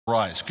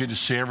Right, it's good to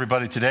see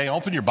everybody today.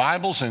 Open your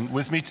Bibles and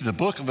with me to the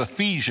book of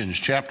Ephesians,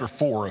 chapter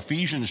 4.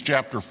 Ephesians,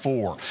 chapter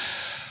 4.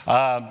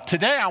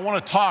 Today I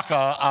want to talk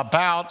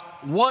about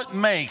what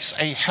makes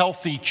a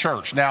healthy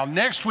church. Now,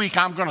 next week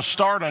I'm going to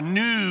start a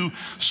new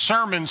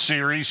sermon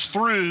series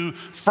through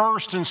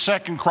 1st and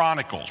 2nd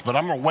Chronicles, but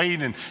I'm going to wait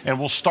and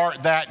we'll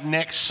start that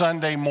next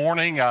Sunday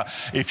morning.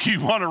 If you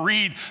want to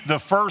read the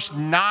first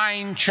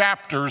 9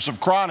 chapters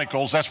of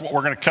Chronicles, that's what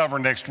we're going to cover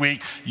next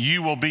week.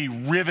 You will be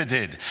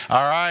riveted,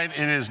 all right?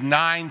 It is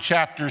 9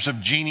 chapters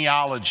of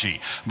genealogy,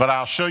 but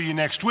I'll show you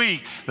next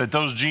week that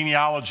those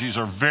genealogies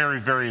are very,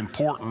 very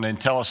important and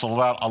tell us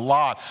about a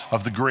lot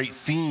of the great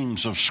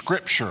themes of Scripture.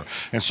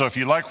 And so if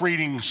you like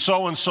reading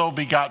so-and-so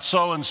begot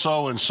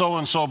so-and-so and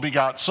so-and-so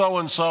begot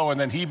so-and-so and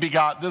then he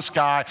begot this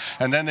guy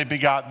and then they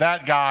begot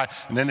that guy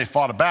and then they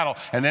fought a battle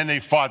and then they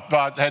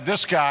had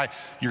this guy,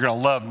 you're going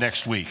to love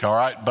next week, all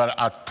right? But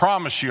I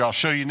promise you, I'll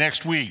show you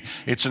next week.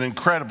 It's an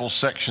incredible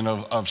section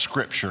of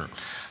Scripture.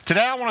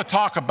 Today I want to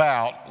talk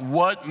about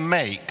what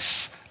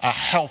makes a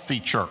healthy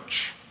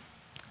church.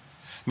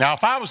 Now,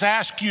 if I was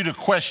asked you to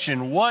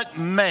question what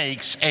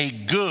makes a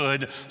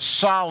good,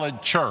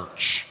 solid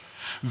church,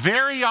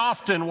 very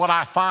often what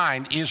I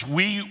find is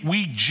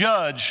we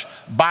judge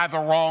by the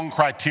wrong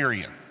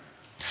criterion.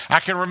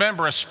 I can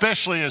remember,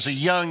 especially as a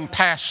young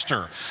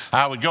pastor,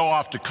 I would go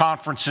off to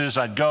conferences.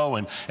 I'd go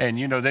and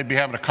you know, they'd be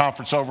having a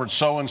conference over at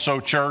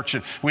so-and-so church,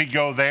 and we'd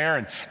go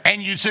there,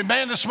 and you'd say,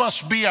 man, this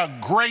must be a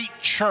great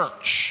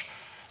church.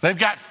 They've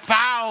got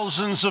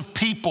thousands of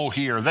people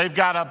here. They've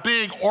got a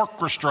big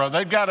orchestra.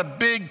 They've got a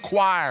big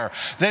choir.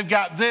 They've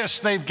got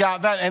this, they've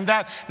got that, and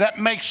that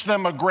makes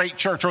them a great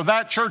church. Or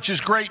that church is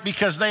great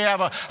because they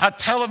have a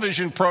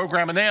television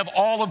program and they have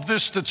all of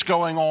this that's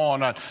going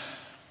on.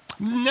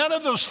 None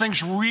of those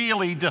things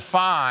really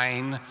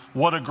define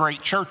what a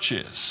great church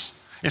is.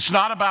 It's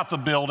not about the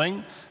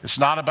building. It's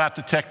not about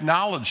the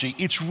technology.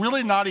 It's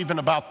really not even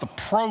about the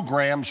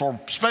programs or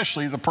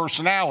especially the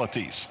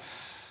personalities.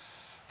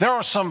 There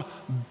are some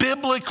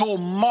biblical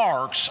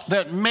marks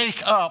that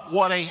make up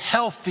what a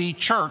healthy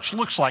church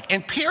looks like.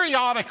 And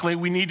periodically,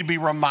 we need to be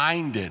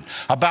reminded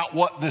about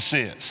what this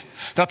is.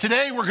 Now,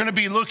 today we're going to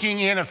be looking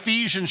in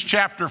Ephesians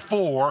chapter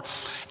 4.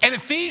 And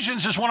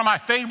Ephesians is one of my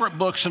favorite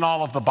books in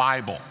all of the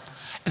Bible.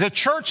 The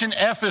church in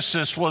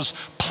Ephesus was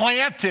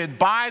planted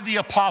by the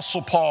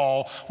Apostle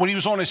Paul when he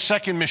was on his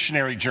second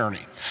missionary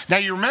journey. Now,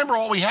 you remember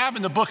what we have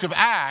in the book of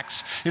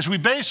Acts is we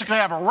basically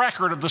have a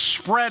record of the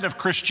spread of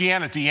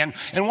Christianity. And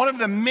one of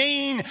the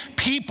main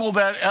people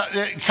that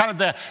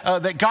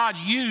that God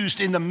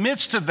used in the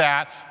midst of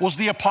that was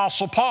the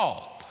Apostle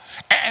Paul.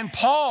 And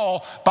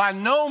Paul, by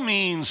no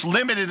means,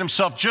 limited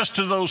himself just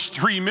to those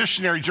 3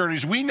 missionary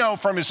journeys. We know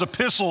from his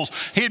epistles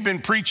he had been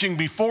preaching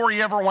before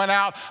he ever went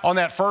out on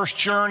that first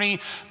journey.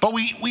 But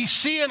we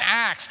see in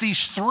Acts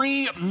these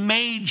 3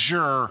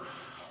 major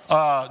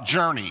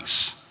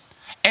journeys.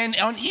 And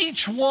on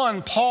each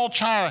one, Paul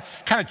kind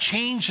of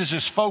changes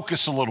his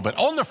focus a little bit.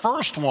 On the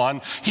first one,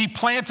 he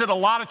planted a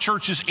lot of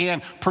churches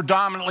in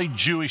predominantly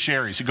Jewish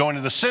areas. He'd go into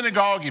the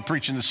synagogue, he'd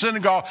preach in the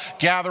synagogue,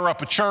 gather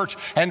up a church,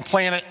 and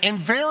plant it. And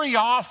very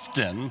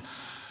often,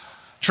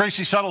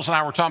 Tracy Suttles and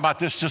I were talking about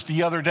this just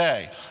the other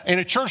day. In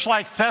a church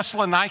like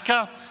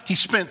Thessalonica, he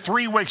spent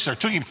 3 weeks there. It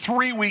took him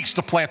 3 weeks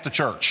to plant the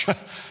church,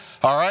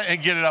 all right,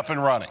 and get it up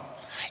and running.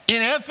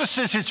 In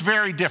Ephesus, it's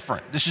very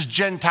different. This is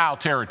Gentile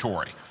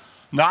territory.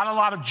 Not a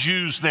lot of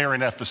Jews there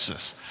in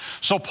Ephesus.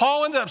 So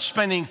Paul ended up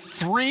spending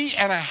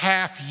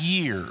 3.5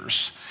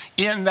 years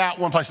in that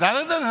one place. Now,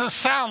 that doesn't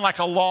sound like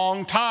a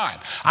long time.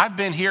 I've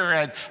been here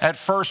at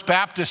First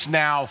Baptist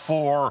now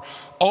for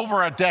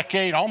over a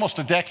decade, almost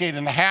a decade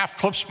and a half.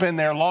 Cliff's been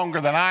there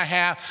longer than I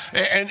have.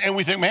 And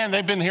we think, man,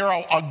 they've been here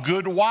a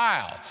good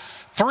while.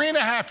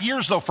 3.5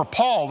 years, though, for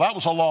Paul, that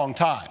was a long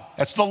time.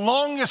 That's the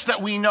longest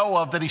that we know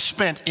of that he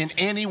spent in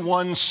any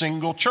one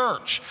single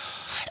church.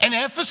 And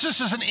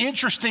Ephesus is an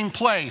interesting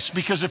place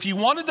because if you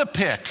wanted to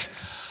pick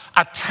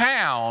a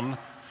town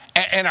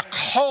and a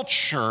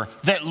culture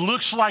that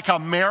looks like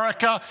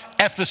America,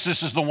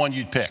 Ephesus is the one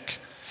you'd pick.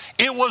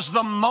 It was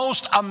the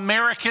most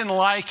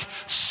American-like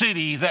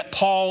city that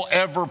Paul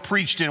ever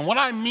preached in. What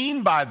I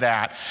mean by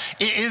that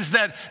is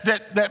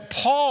that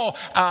Paul,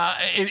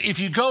 if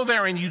you go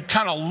there and you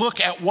kind of look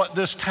at what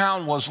this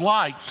town was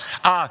like,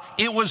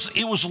 it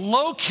was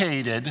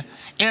located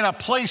in a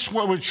place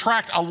where it would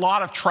attract a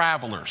lot of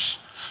travelers.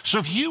 So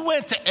if you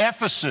went to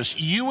Ephesus,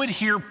 you would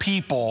hear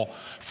people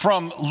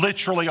from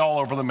literally all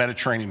over the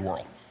Mediterranean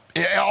world.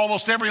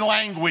 Almost every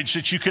language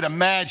that you could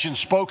imagine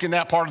spoke in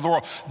that part of the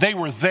world, they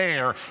were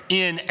there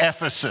in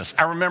Ephesus.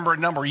 I remember a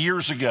number of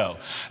years ago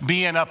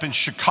being up in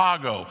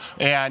Chicago,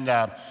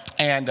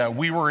 and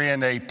we were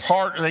in a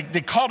part,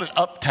 they called it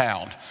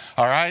Uptown,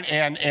 all right?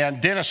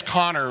 And Dennis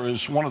Conner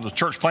is one of the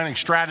church planning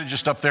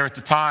strategists up there at the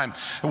time,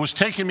 and was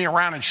taking me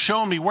around and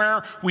showing me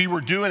where we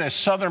were doing as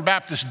Southern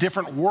Baptist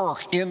different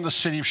work in the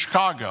city of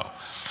Chicago.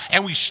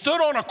 And we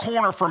stood on a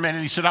corner for a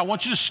minute. He said, I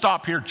want you to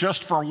stop here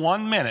just for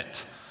 1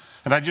 minute.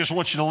 And I just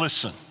want you to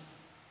listen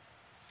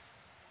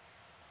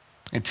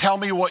and tell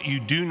me what you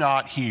do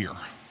not hear.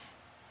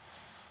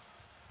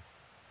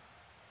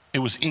 It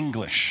was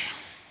English.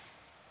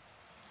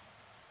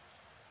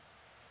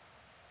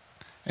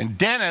 And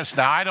Dennis,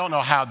 now I don't know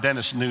how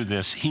Dennis knew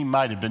this. He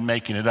might have been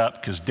making it up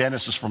because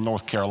Dennis is from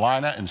North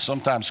Carolina, and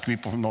sometimes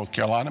people from North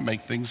Carolina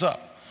make things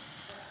up.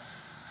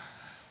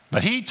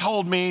 But he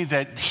told me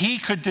that he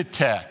could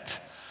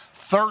detect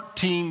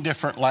 13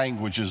 different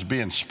languages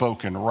being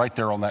spoken right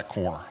there on that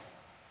corner.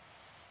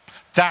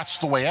 That's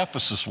the way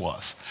Ephesus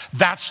was.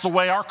 That's the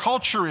way our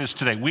culture is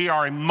today. We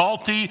are a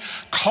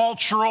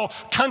multicultural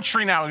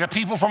country now. We've got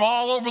people from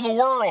all over the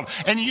world,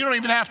 and you don't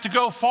even have to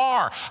go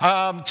far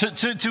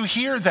to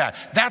hear that.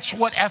 That's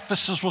what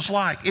Ephesus was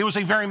like. It was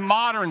a very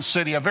modern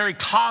city, a very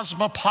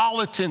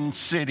cosmopolitan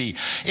city.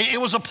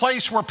 It was a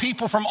place where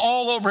people from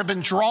all over had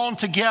been drawn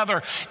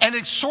together, and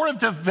it sort of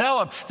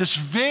developed this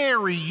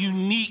very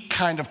unique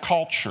kind of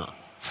culture.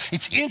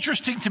 It's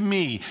interesting to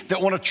me that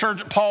one of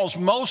Paul's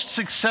most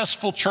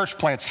successful church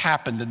plants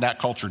happened in that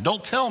culture.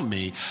 Don't tell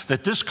me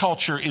that this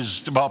culture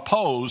is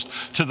opposed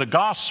to the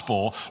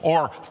gospel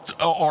or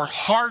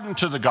hardened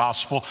to the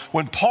gospel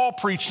when Paul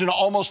preached in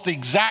almost the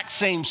exact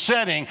same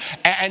setting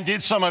and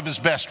did some of his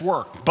best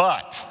work.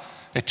 But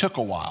it took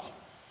a while.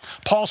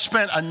 Paul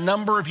spent a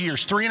number of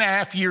years,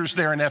 3.5 years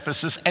there in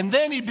Ephesus, and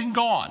then he'd been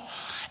gone.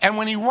 And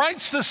when he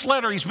writes this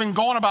letter, he's been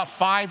gone about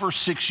 5 or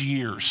 6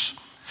 years.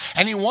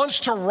 And he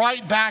wants to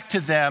write back to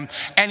them,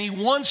 and he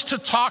wants to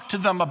talk to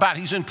them about,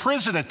 he's in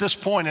prison at this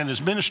point in his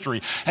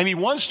ministry, and he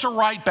wants to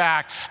write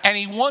back, and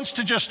he wants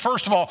to just,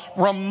 first of all,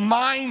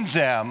 remind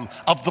them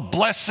of the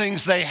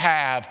blessings they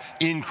have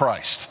in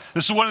Christ.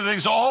 This is one of the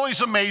things that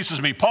always amazes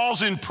me.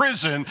 Paul's in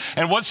prison,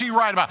 and what's he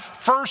write about?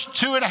 First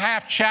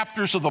 2.5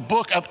 chapters of the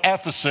book of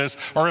Ephesus,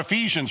 or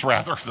Ephesians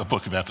rather, the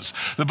book of Ephesus.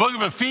 The book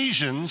of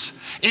Ephesians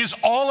is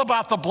all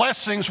about the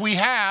blessings we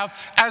have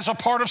as a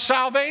part of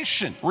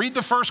salvation. Read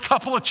the first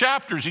couple of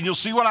chapters and you'll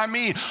see what I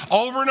mean.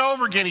 Over and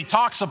over again, he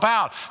talks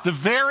about the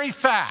very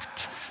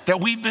fact that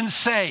we've been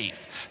saved,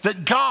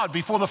 that God,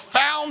 before the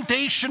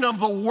foundation of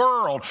the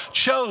world,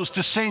 chose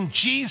to send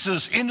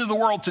Jesus into the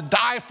world to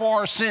die for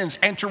our sins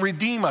and to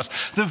redeem us.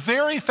 The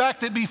very fact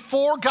that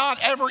before God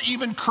ever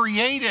even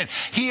created,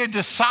 he had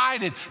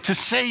decided to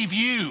save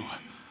you.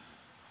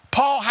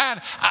 Paul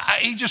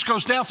he just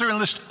goes down through and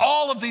lists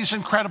all of these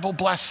incredible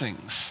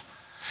blessings.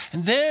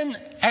 And then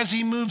as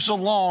he moves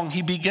along,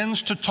 he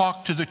begins to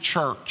talk to the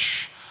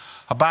church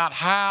about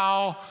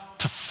how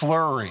to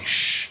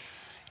flourish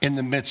in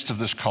the midst of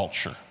this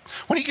culture.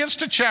 When he gets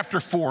to chapter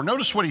 4,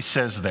 notice what he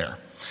says there.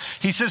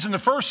 He says in the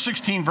first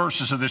 16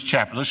 verses of this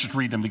chapter, let's just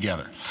read them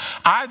together.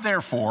 I,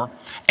 therefore,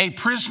 a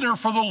prisoner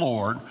for the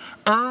Lord,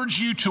 urge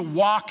you to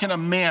walk in a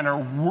manner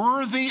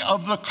worthy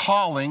of the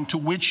calling to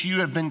which you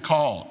have been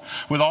called,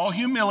 with all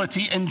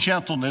humility and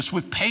gentleness,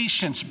 with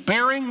patience,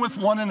 bearing with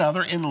one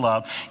another in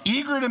love,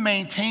 eager to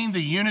maintain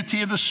the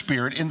unity of the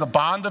Spirit in the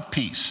bond of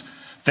peace.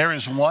 There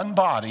is one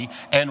body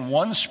and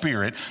one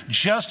Spirit,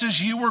 just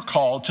as you were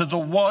called to the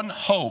one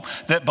hope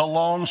that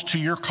belongs to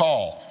your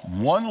call.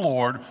 One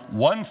Lord,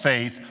 one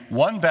faith,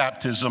 one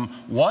baptism,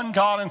 one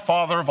God and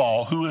Father of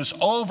all, who is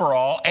over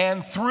all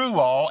and through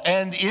all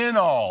and in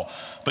all.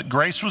 But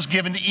grace was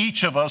given to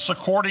each of us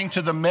according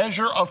to the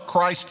measure of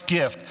Christ's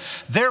gift.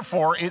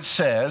 Therefore, it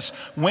says,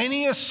 when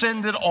he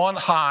ascended on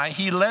high,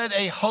 he led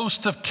a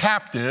host of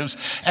captives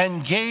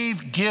and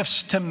gave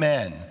gifts to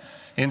men.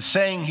 In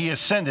saying he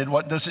ascended,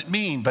 what does it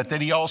mean? But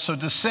that he also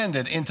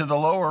descended into the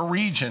lower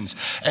regions.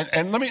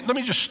 And let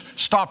me just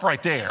stop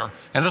right there,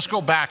 and let's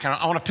go back, and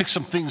I want to pick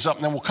some things up,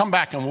 and then we'll come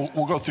back and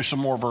we'll go through some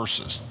more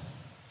verses.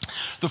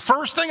 The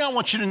first thing I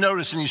want you to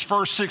notice in these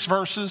first 6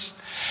 verses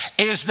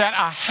is that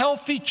a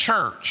healthy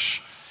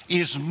church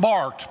is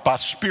marked by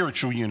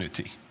spiritual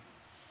unity.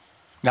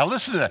 Now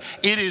listen to that.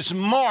 It is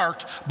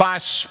marked by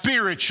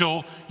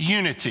spiritual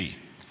unity.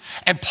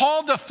 And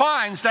Paul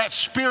defines that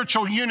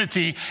spiritual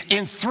unity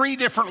in 3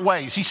 different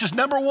ways. He says,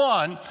 number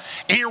 1,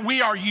 here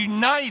we are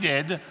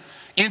united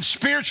in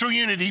spiritual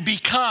unity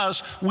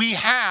because we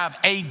have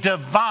a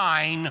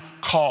divine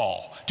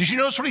call. Did you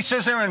notice what he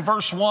says there in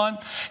verse 1?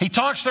 He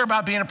talks there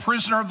about being a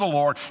prisoner of the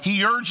Lord.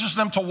 He urges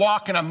them to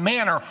walk in a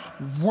manner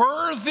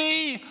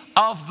worthy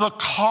of the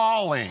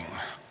calling.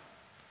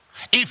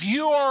 If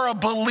you are a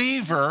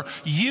believer,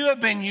 you have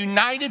been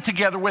united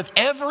together with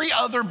every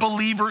other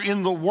believer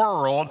in the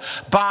world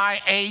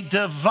by a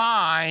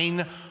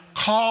divine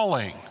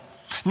calling.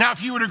 Now,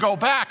 if you were to go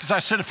back, as I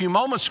said a few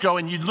moments ago,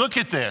 and you look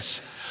at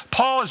this,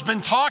 Paul has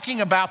been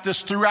talking about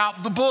this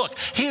throughout the book.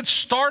 He had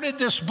started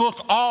this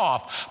book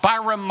off by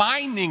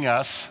reminding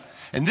us,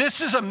 and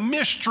this is a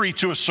mystery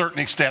to a certain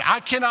extent. I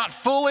cannot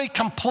fully,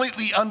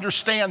 completely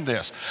understand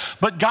this.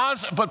 But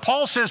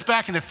Paul says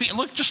back in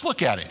Ephesians, just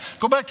look at it.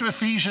 Go back to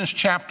Ephesians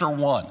chapter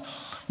 1.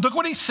 Look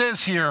what he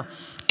says here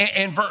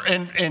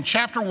in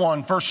chapter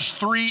 1, verses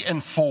 3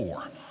 and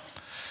 4.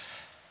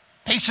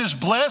 He says,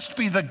 blessed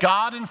be the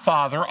God and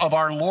Father of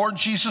our Lord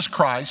Jesus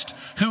Christ,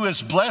 who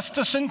has blessed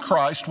us in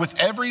Christ with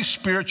every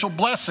spiritual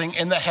blessing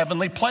in the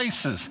heavenly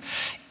places,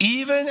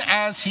 even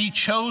as he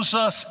chose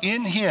us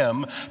in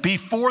him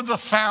before the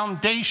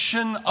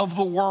foundation of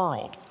the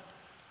world.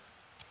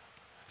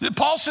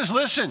 Paul says,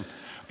 listen,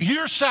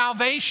 Your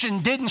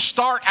salvation didn't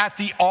start at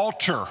the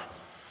altar.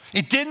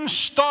 It didn't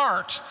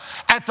start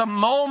at the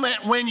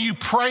moment when you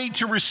prayed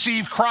to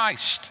receive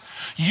Christ.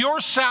 Your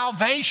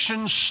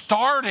salvation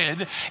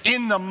started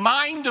in the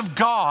mind of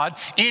God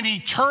in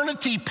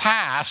eternity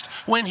past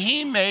when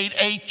He made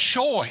a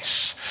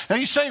choice. Now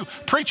you say,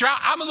 preacher,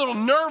 I'm a little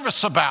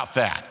nervous about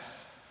that.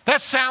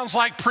 That sounds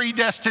like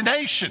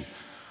predestination.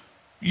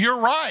 You're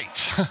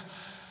right.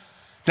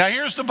 Now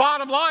here's the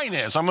bottom line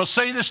is, I'm going to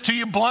say this to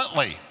you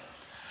bluntly.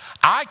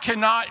 I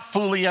cannot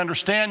fully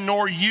understand,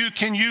 nor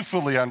can you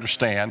fully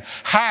understand,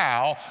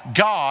 how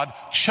God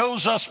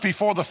chose us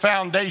before the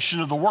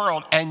foundation of the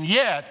world, and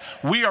yet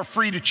we are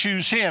free to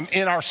choose Him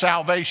in our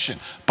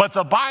salvation. But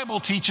the Bible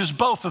teaches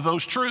both of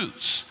those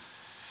truths.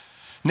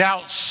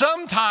 Now,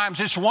 sometimes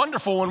it's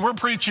wonderful when we're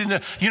preaching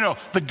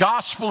the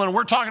gospel and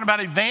we're talking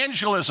about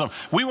evangelism.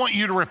 We want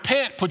you to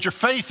repent, put your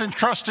faith and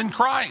trust in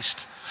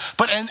Christ.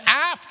 But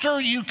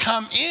after you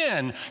come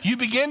in, you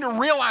begin to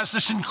realize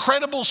this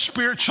incredible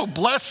spiritual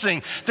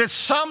blessing that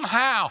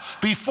somehow,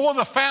 before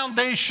the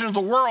foundation of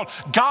the world,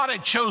 God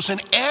had chosen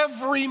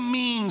every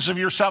means of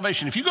your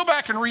salvation. If you go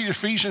back and read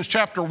Ephesians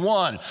chapter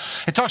 1,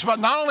 it talks about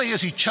not only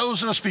has He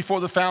chosen us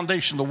before the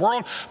foundation of the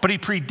world, but He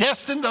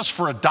predestined us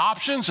for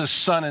adoptions as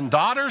sons and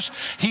daughters.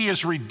 He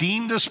has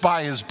redeemed us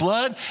by His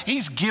blood.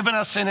 He's given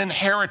us an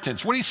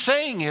inheritance. What He's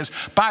saying is,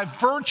 by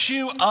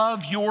virtue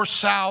of your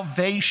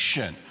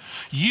salvation,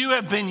 you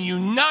have been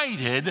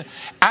united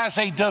as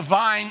with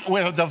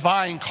a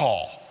divine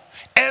call.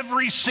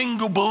 Every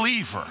single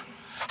believer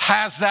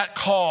has that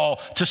call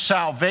to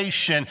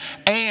salvation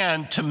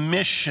and to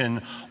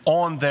mission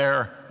on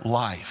their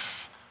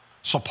life.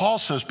 So Paul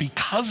says,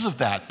 because of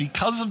that,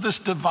 because of this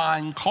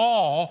divine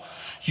call,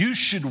 you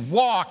should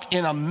walk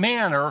in a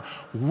manner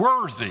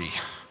worthy.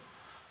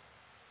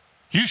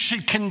 You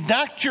should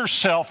conduct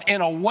yourself in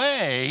a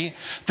way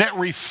that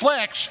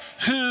reflects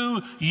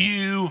who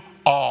you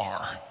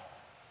are.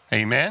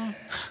 Amen?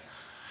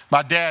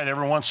 My dad,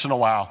 every once in a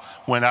while,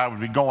 when I would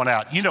be going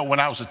out, when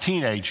I was a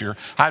teenager,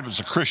 I was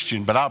a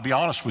Christian, but I'll be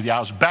honest with you, I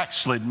was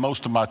backslidden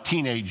most of my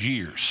teenage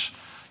years.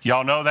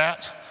 Y'all know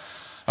that?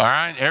 All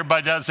right?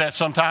 Everybody does that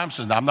sometimes,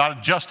 and I'm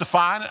not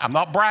justifying it. I'm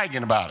not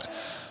bragging about it.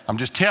 I'm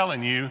just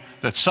telling you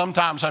that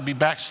sometimes I'd be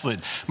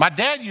backslidden. My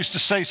dad used to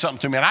say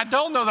something to me, and I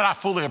don't know that I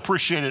fully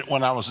appreciated it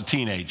when I was a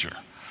teenager.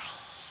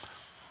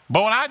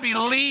 But when I'd be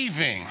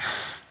leaving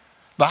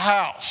the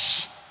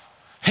house,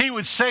 he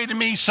would say to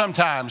me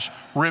sometimes,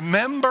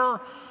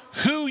 remember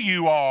who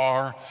you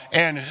are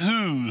and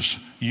whose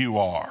you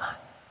are.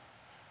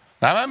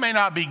 Now, that may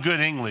not be good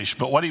English,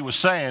 but what he was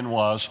saying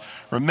was,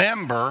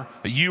 remember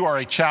that you are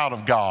a child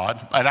of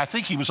God. And I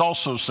think he was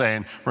also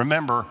saying,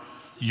 remember,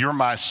 you're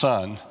my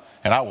son,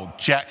 and I will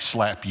jack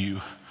slap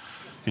you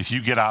if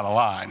you get out of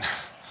line.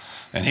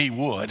 And he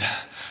would.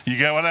 You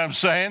get what I'm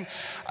saying?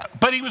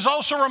 But he was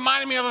also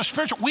reminding me of a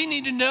spiritual. We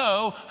need to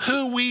know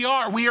who we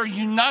are. We are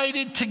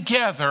united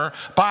together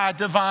by a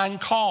divine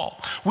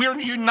call. We are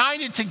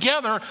united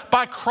together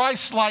by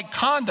Christ-like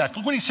conduct.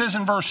 Look what he says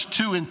in verse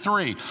 2 and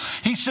 3.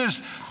 He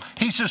says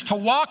to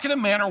walk in a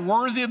manner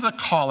worthy of the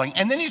calling.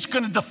 And then he's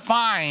going to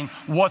define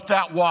what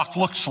that walk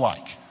looks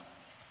like.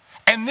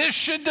 And this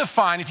should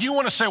define, if you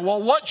want to say,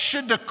 well, what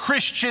should the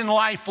Christian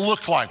life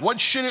look like?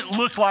 What should it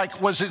look like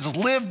was it's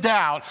lived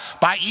out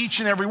by each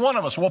and every one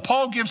of us? Well,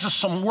 Paul gives us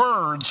some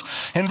words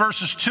in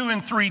verses 2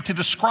 and 3 to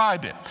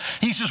describe it.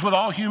 He says, with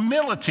all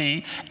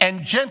humility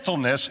and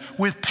gentleness,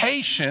 with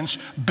patience,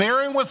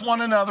 bearing with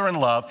one another in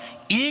love,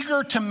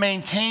 eager to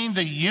maintain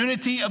the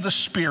unity of the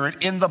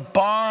Spirit in the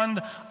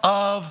bond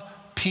of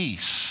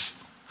peace.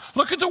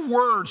 Look at the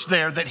words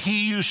there that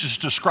he uses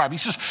to describe. He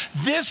says,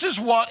 this is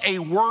what a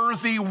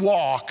worthy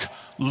walk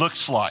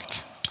looks like.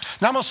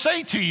 Now, I'm going to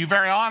say to you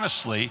very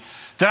honestly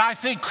that I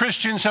think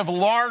Christians have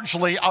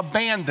largely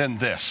abandoned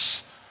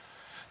this.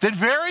 That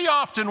very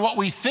often what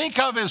we think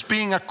of as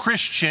being a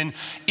Christian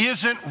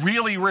isn't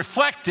really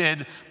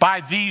reflected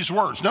by these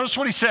words. Notice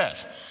what he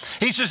says.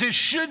 He says it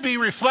should be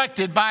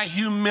reflected by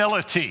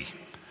humility.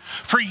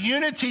 For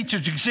unity to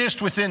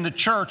exist within the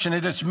church and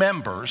its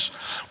members,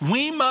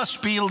 we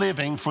must be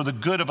living for the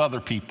good of other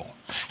people.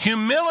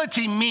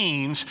 Humility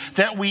means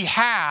that we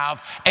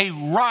have a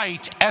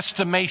right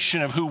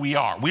estimation of who we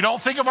are. We don't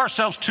think of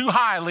ourselves too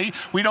highly.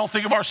 We don't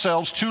think of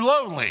ourselves too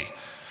lowly.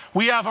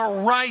 We have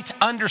a right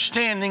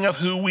understanding of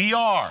who we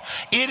are.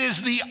 It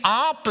is the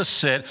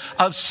opposite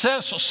of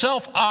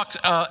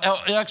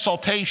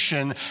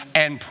self-exaltation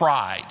and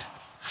pride.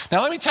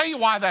 Now, let me tell you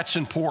why that's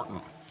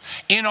important.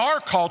 In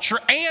our culture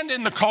and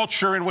in the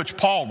culture in which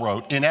Paul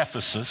wrote in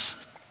Ephesus,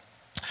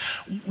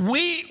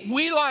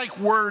 we like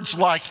words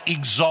like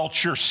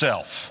exalt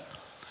yourself,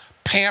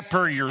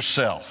 pamper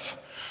yourself,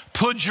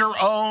 put your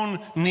own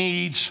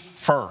needs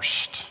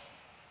first.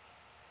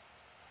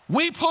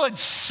 We put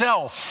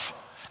self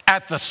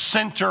at the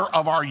center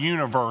of our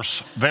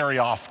universe very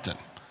often,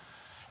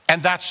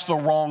 and that's the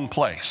wrong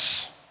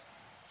place.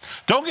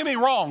 Don't get me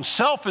wrong,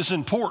 self is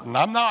important.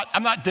 I'm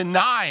not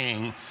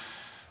denying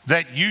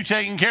that you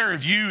taking care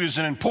of you is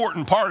an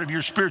important part of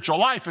your spiritual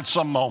life at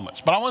some moments.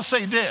 But I want to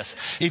say this.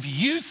 If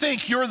you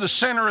think you're the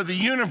center of the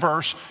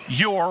universe,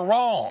 you're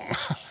wrong.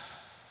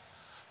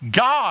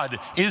 God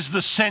is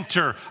the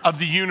center of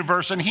the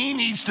universe, and he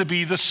needs to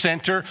be the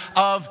center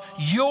of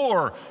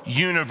your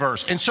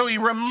universe. And so he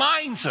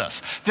reminds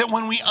us that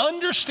when we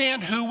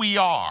understand who we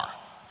are,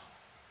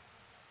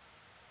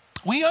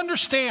 we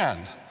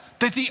understand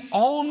that the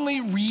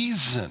only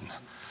reason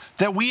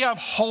that we have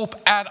hope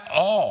at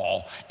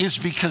all is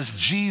because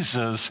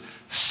Jesus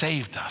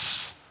saved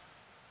us.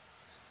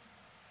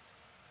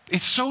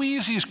 It's so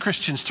easy as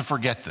Christians to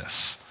forget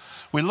this.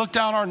 We look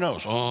down our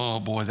nose.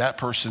 Oh boy, that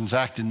person's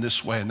acting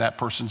this way and that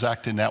person's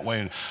acting that way.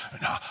 And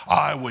no,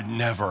 I would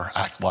never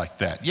act like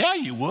that. Yeah,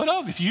 you would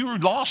have. If you were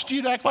lost,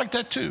 you'd act like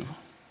that too.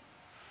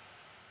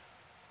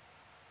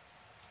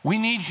 We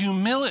need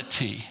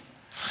humility.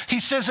 He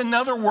says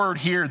another word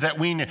here that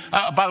we need.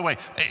 By the way,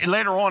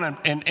 later on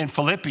in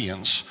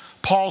Philippians,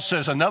 Paul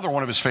says, another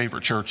one of his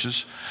favorite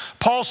churches,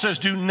 Paul says,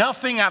 do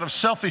nothing out of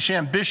selfish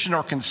ambition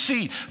or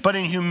conceit, but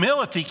in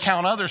humility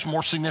count others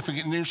more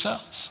significant than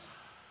yourselves.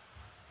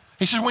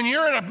 He says, when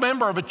you're a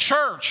member of a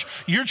church,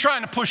 you're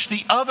trying to push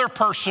the other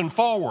person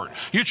forward.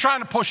 You're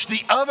trying to push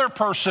the other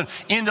person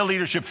into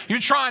leadership. You're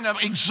trying to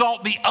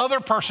exalt the other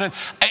person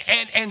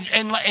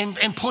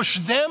and push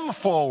them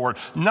forward,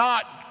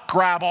 not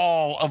grab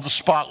all of the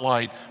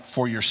spotlight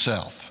for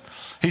yourself.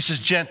 He says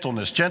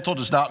gentleness. Gentle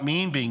does not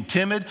mean being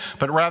timid,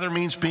 but rather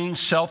means being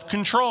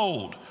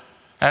self-controlled.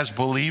 As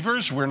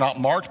believers, we're not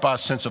marked by a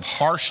sense of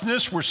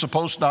harshness. We're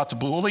supposed not to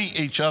bully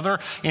each other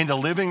into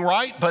living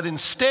right, but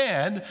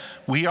instead,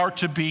 we are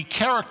to be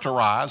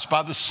characterized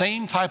by the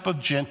same type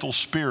of gentle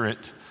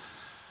spirit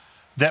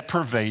that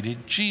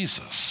pervaded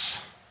Jesus.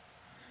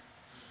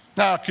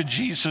 Now, could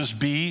Jesus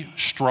be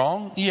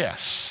strong?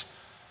 Yes.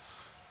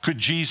 Could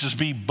Jesus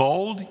be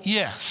bold?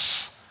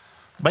 Yes.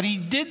 But he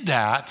did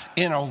that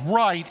in a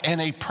right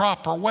and a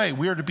proper way.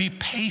 We are to be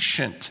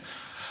patient.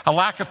 A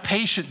lack of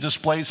patience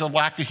displays a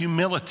lack of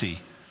humility.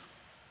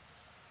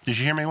 Did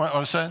you hear me what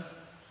I said?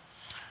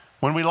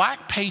 When we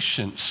lack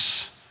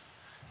patience,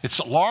 it's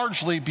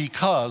largely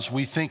because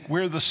we think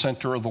we're the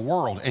center of the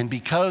world. And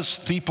because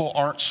people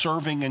aren't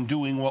serving and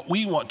doing what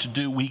we want to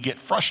do, we get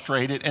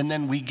frustrated and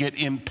then we get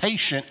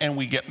impatient and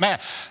we get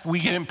mad. We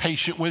get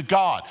impatient with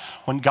God.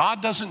 When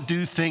God doesn't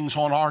do things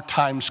on our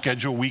time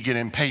schedule, we get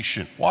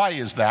impatient. Why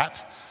is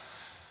that?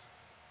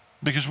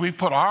 Because we've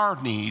put our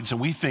needs and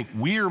we think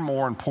we're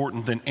more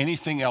important than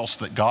anything else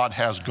that God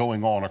has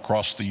going on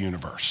across the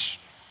universe.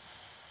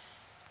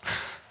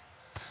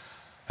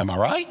 Am I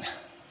right?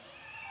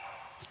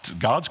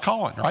 God's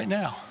calling right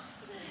now.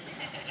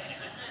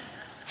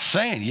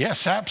 Saying,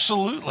 yes,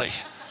 absolutely.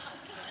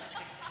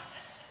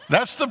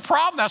 That's the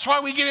problem. That's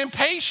why we get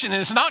impatient.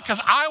 It's not because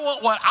I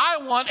want what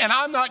I want and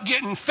I'm not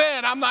getting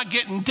fed, I'm not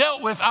getting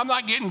dealt with, I'm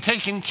not getting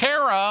taken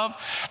care of.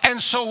 And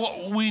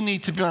so we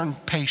need to learn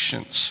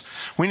patience.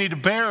 We need to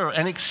bear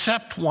and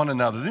accept one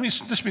another.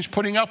 This means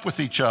putting up with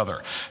each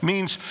other. It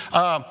means,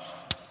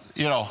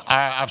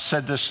 I've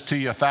said this to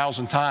you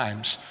 1,000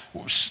 times.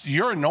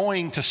 You're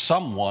annoying to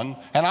someone,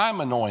 and I'm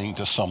annoying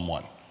to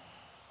someone.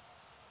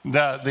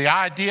 The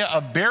idea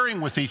of bearing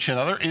with each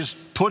other is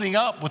putting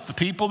up with the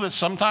people that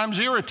sometimes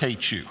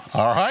irritate you,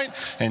 all right?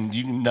 And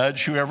you can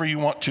nudge whoever you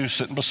want to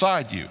sitting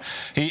beside you.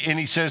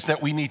 He says that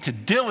we need to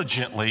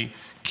diligently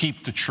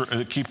keep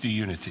the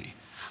unity.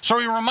 So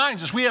he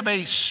reminds us we have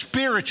a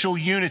spiritual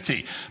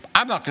unity.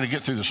 I'm not going to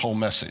get through this whole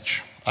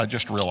message. I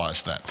just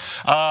realized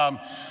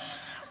that.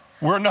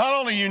 We're not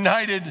only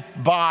united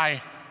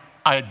by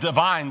a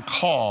divine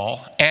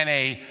call and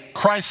a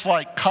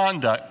Christ-like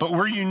conduct, but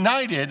we're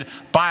united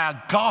by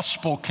a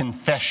gospel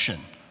confession.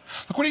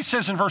 Look what he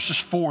says in verses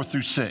 4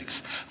 through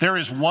 6. There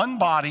is one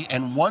body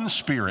and one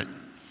spirit,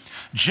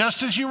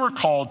 just as you were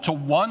called to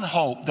one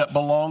hope that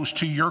belongs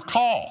to your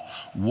call.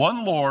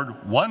 One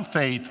Lord, one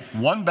faith,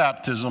 one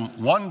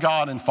baptism, one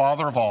God and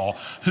Father of all,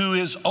 who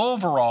is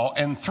over all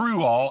and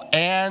through all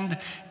and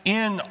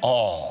in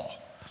all.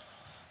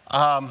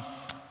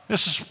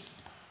 This is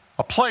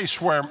a place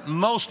where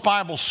most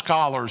Bible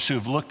scholars who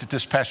have looked at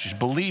this passage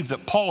believe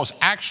that Paul is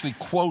actually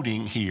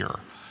quoting here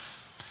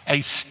a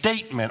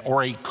statement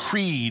or a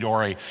creed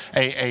or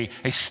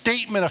a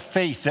statement of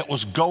faith that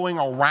was going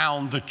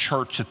around the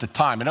church at the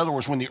time. In other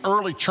words, when the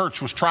early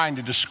church was trying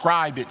to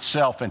describe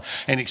itself and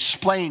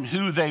explain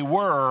who they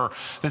were,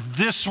 that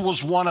this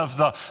was one of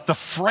the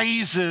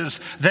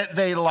phrases that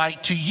they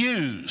liked to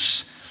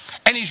use.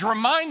 And he's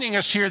reminding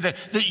us here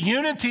that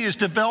unity is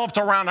developed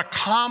around a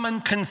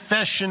common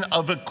confession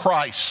of a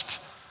Christ.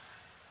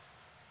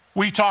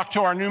 We talked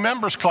to our new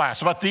members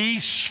class about the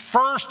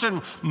first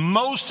and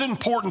most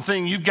important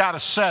thing you've got to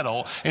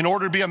settle in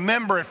order to be a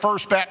member at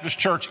First Baptist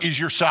Church is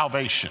your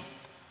salvation.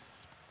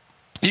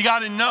 You got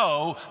to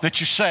know that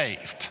you're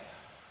saved,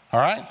 all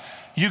right?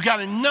 You got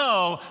to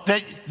know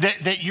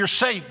that you're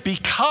saved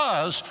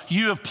because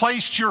you have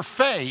placed your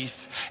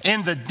faith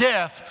in the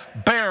death,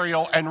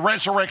 burial, and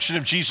resurrection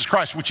of Jesus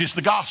Christ, which is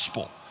the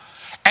gospel.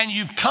 And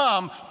you've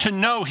come to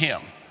know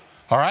him.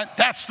 All right?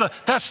 That's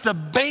the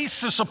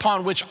basis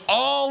upon which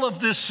all of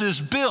this is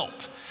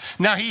built.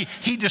 Now,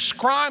 he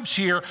describes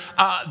here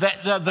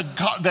that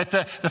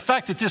the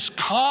fact that this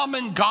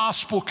common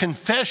gospel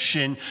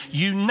confession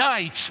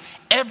unites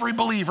every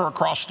believer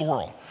across the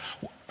world.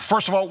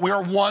 First of all, we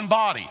are one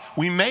body.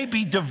 We may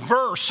be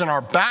diverse in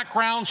our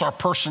backgrounds, our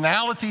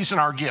personalities,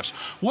 and our gifts.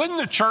 Wouldn't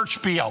the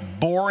church be a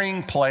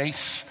boring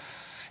place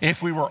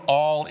if we were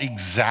all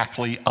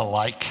exactly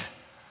alike?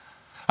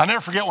 I'll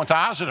never forget one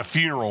time I was at a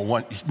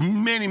funeral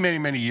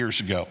many years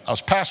ago. I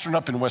was pastoring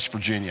up in West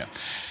Virginia.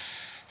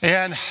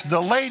 And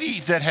the lady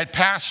that had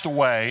passed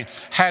away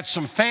had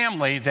some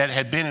family that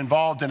had been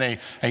involved in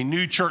a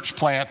new church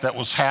plant that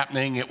was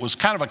happening. It was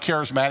kind of a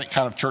charismatic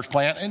kind of church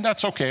plant, and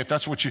that's okay if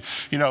that's what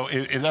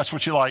if that's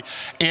what you like.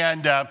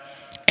 And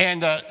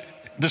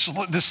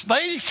this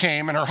lady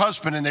came and her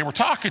husband, and they were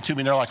talking to me,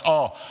 and they're like,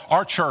 "Oh,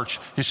 our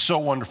church is so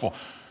wonderful.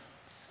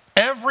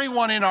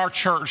 Everyone in our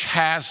church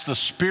has the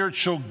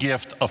spiritual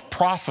gift of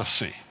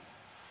prophecy."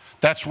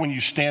 That's when you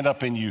stand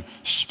up and you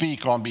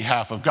speak on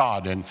behalf of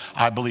God. And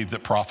I believe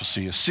that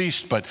prophecy has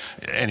ceased. But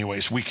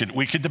anyways, we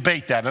could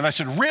debate that. And I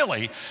said,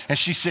 "Really?" And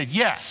she said,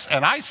 "Yes."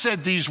 And I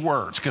said these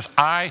words because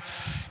I,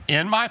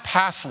 in my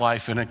past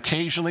life and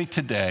occasionally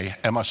today,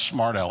 am a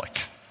smart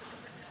aleck.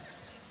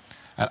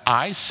 And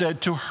I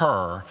said to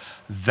her,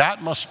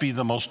 "That must be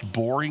the most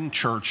boring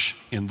church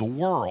in the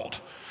world.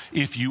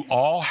 If you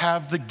all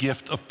have the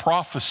gift of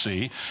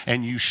prophecy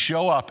and you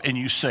show up and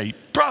you say,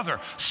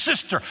 'Brother,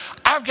 sister,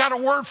 I've got a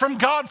word from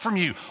God from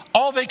you.'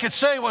 All they could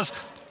say was,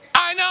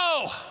 'I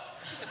know.'"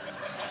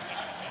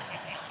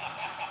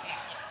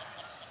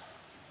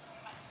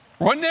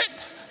 Wouldn't it?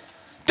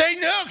 They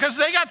knew because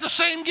they got the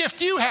same gift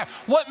you have.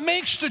 What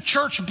makes the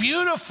church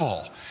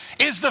beautiful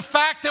is the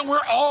fact that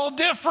we're all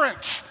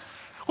different.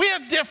 We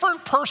have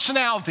different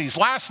personalities.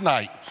 Last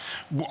night,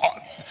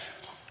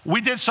 we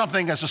did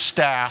something as a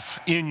staff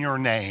in your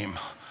name.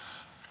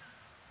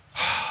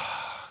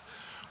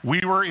 We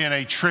were in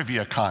a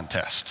trivia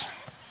contest.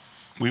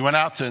 We went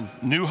out to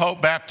New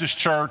Hope Baptist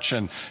Church,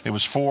 and it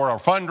was for our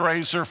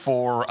fundraiser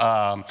for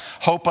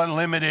Hope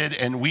Unlimited,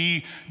 and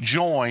we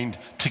joined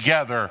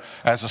together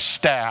as a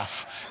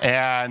staff,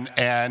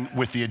 and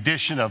with the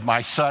addition of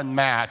my son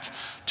Matt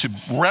to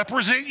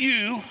represent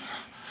you,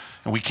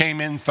 and we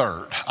came in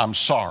third. I'm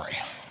sorry.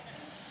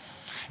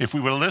 If we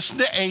would have listened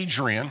to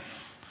Adrian,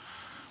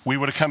 we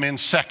would have come in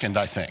second,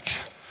 I think.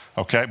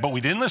 Okay, but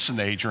we didn't listen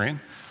to Adrian.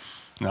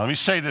 Now, let me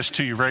say this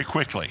to you very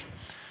quickly.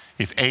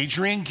 If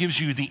Adrian gives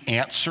you the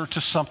answer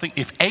to something,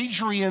 if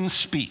Adrian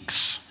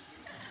speaks,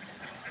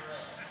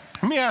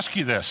 let me ask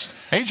you this.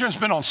 Adrian's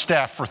been on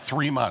staff for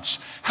 3 months.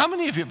 How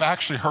many of you have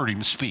actually heard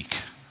him speak?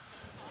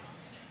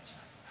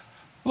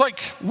 Like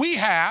we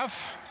have,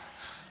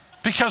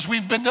 because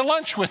we've been to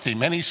lunch with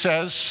him, and he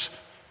says,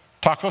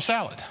 "Taco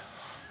salad."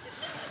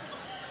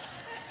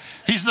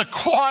 He's the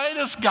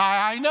quietest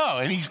guy I know,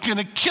 and he's going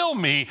to kill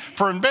me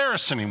for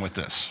embarrassing him with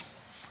this.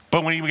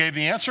 But when he gave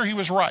the answer, he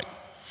was right.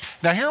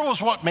 Now, here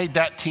was what made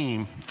that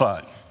team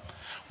fun.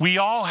 We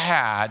all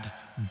had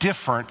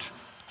different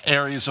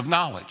areas of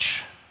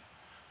knowledge.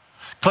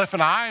 Cliff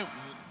and I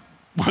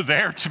were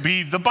there to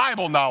be the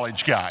Bible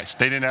knowledge guys.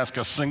 They didn't ask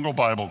a single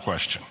Bible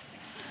question.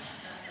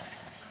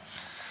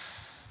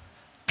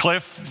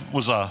 Cliff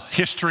was a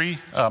history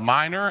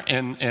minor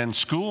in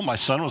school. My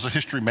son was a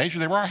history major.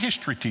 They were our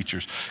history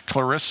teachers.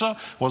 Clarissa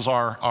was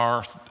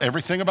our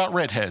everything about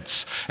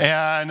redheads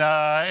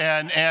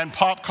and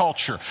pop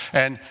culture.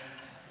 And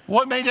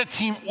what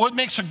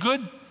makes a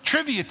good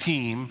trivia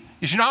team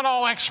is you're not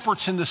all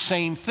experts in the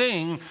same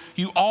thing.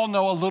 You all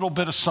know a little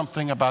bit of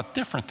something about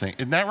different things.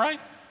 Isn't that right?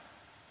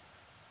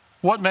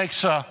 What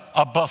makes a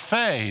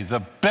buffet the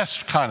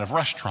best kind of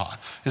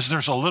restaurant is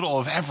there's a little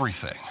of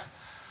everything,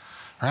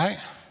 right?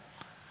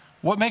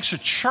 What makes a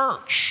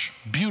church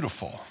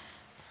beautiful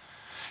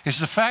is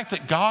the fact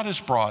that God has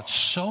brought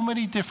so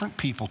many different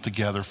people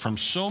together from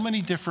so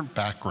many different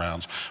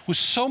backgrounds, with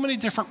so many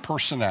different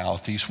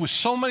personalities, with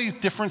so many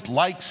different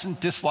likes and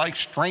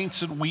dislikes,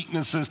 strengths and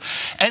weaknesses,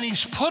 and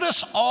he's put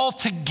us all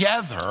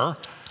together.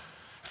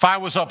 If I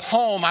was up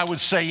home, I would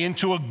say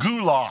into a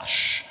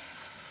goulash.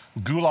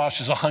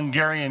 Goulash is a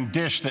Hungarian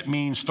dish that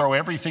means throw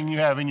everything you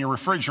have in your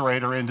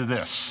refrigerator into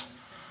this,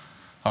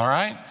 all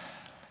right?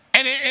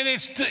 And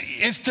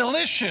it's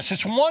delicious.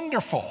 It's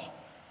wonderful.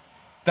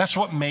 That's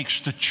what makes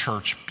the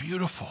church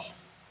beautiful,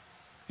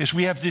 is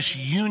we have this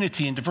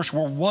unity and diversity.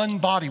 We're one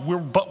body,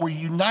 but we're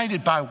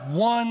united by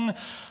one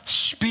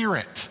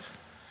spirit.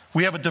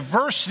 We have a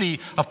diversity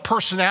of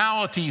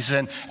personalities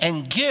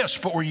and gifts,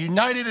 but we're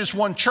united as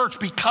one church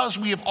because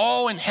we have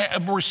all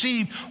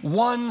received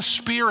one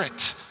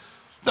spirit.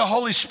 The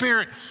Holy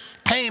Spirit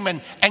came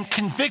and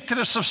convicted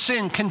us of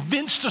sin,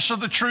 convinced us of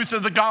the truth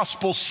of the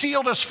gospel,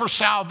 sealed us for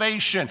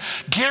salvation,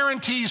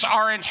 guarantees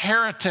our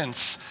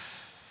inheritance.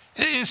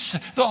 The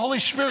Holy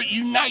Spirit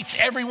unites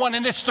everyone,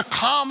 and it's the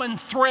common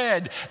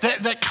thread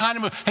that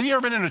kind of... Have you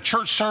ever been in a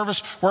church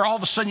service where all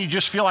of a sudden you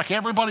just feel like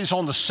everybody's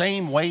on the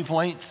same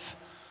wavelength?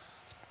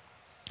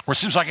 Where it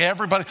seems like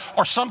everybody,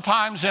 or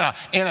sometimes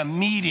in a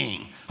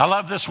meeting. I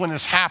love this when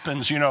this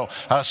happens,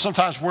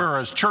 sometimes we're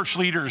as church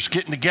leaders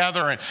getting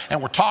together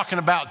and we're talking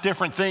about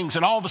different things,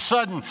 and all of a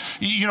sudden,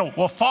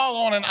 we'll fall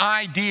on an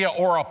idea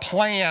or a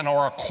plan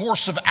or a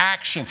course of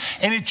action,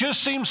 and it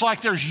just seems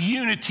like there's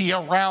unity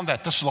around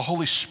that. This is the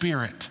Holy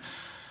Spirit.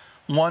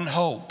 One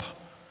hope,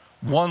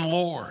 one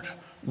Lord,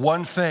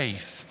 one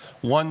faith,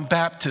 one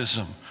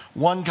baptism,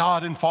 one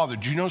God and Father.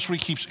 Do you notice what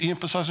he keeps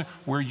emphasizing?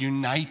 We're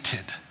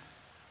united.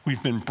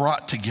 We've been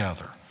brought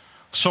together.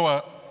 So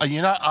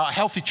a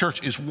healthy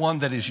church is one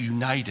that is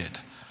united.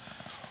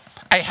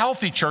 A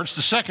healthy church,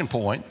 the second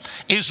point,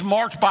 is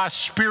marked by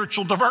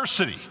spiritual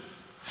diversity.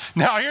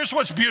 Now, here's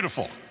what's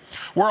beautiful.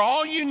 We're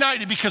all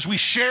united because we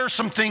share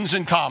some things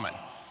in common,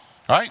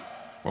 right?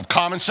 We have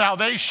common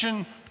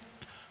salvation,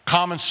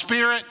 common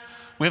spirit.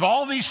 We have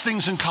all these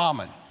things in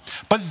common.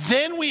 But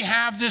then we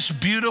have this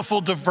beautiful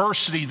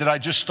diversity that I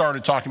just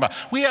started talking about.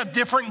 We have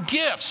different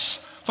gifts.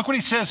 Look what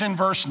he says in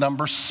verse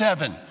number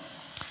 7.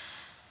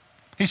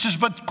 He says,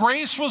 but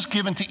grace was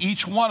given to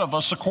each one of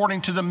us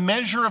according to the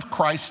measure of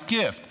Christ's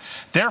gift.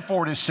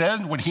 Therefore it is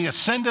said, when he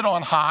ascended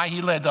on high,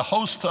 he led the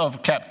host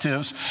of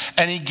captives,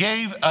 and he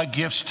gave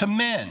gifts to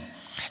men.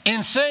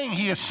 In saying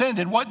he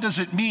ascended, what does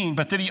it mean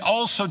but that he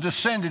also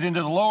descended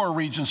into the lower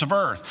regions of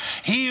earth?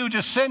 He who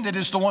descended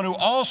is the one who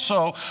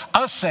also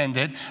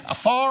ascended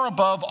far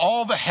above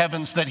all the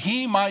heavens, that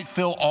he might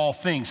fill all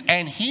things.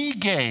 And he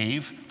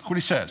gave, look what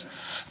he says,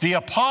 the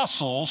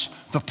apostles,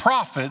 the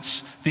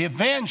prophets, the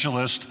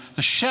evangelists,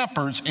 the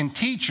shepherds, and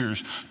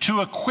teachers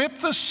to equip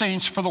the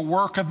saints for the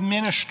work of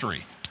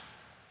ministry.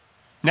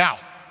 Now,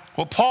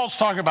 what Paul's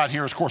talking about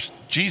here is, of course,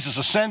 Jesus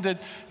ascended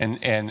and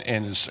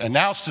is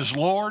announced as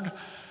Lord.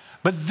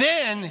 But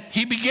then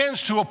he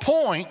begins to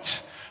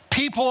appoint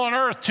people on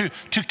earth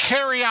to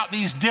carry out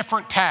these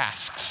different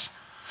tasks.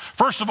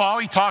 First of all,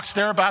 he talks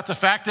there about the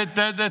fact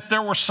that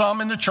there were some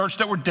in the church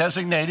that were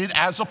designated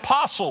as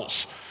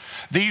apostles.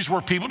 These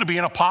were people. To be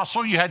an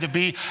apostle, you had to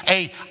be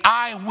an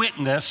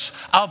eyewitness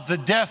of the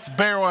death,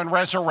 burial, and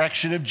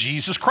resurrection of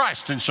Jesus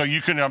Christ. And so you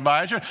can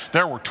imagine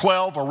there were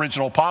 12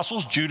 original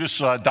apostles. Judas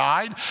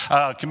died,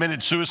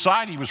 committed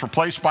suicide. He was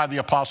replaced by the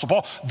apostle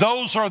Paul.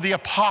 Those are the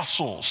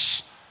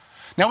apostles.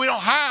 Now, we don't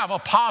have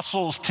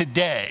apostles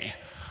today.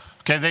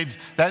 Okay,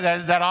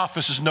 that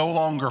office is no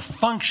longer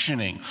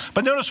functioning.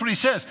 But notice what he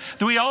says,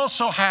 that we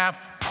also have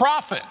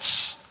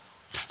prophets.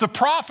 The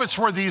prophets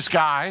were these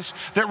guys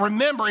that,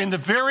 remember, in the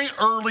very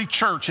early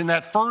church, in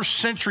that first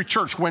century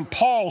church, when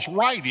Paul's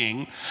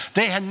writing,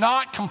 they had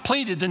not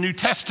completed the New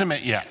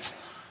Testament yet.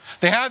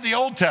 They had the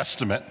Old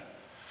Testament.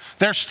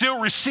 They're still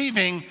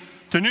receiving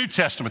the New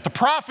Testament. The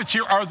prophets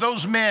here are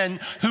those men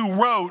who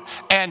wrote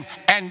and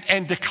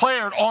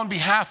declared on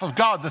behalf of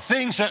God the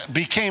things that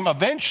became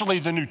eventually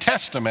the New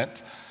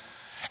Testament,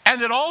 and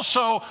that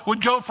also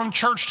would go from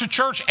church to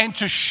church and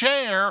to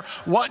share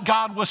what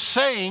God was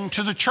saying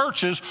to the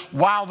churches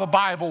while the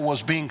Bible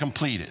was being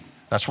completed.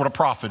 That's what a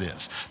prophet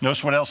is.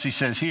 Notice what else he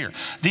says here.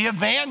 The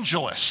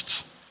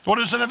evangelist. What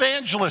does an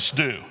evangelist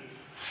do?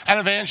 An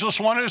evangelist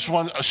is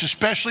one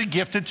especially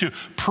gifted to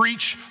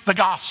preach the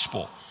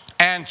gospel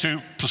and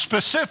to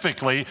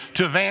specifically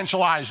to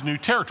evangelize new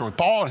territory.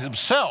 Paul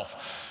himself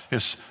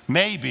is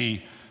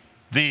maybe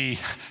the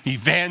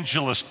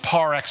evangelist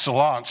par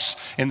excellence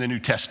in the New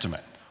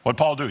Testament. What did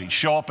Paul do? He'd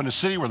show up in a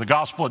city where the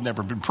gospel had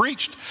never been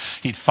preached.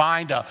 He'd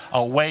find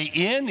a way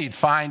in. He'd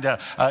find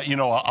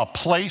a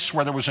place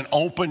where there was an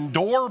open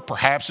door.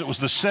 Perhaps it was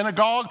the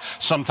synagogue.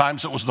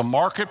 Sometimes it was the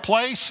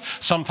marketplace.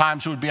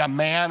 Sometimes it would be a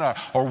man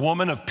or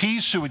woman of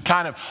peace who would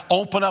kind of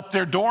open up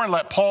their door and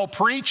let Paul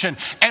preach.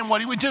 And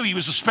what he would do, he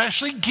was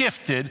especially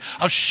gifted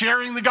of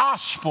sharing the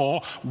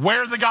gospel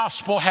where the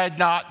gospel had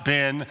not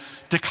been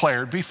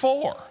declared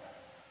before.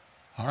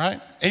 All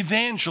right,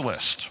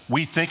 evangelist.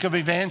 We think of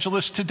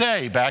evangelists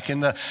today. Back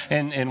in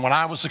when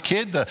I was a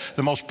kid,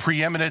 the most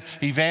preeminent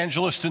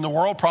evangelist in the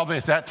world, probably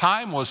at that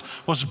time, was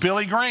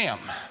Billy Graham.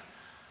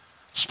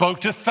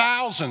 Spoke to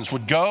thousands,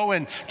 would go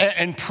and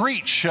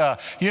preach,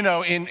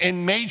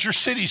 in major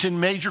cities, in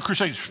major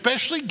crusades,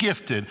 especially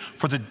gifted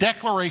for the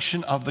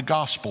declaration of the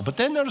gospel. But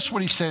then notice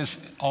what he says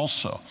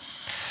also.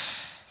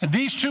 And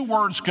these two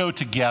words go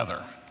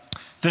together: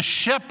 the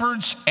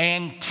shepherds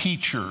and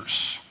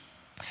teachers.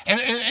 And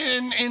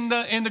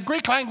in the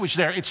Greek language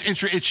there,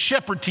 it's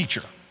shepherd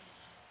teacher.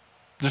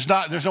 There's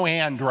no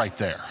and right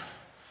there.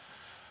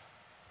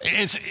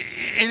 It's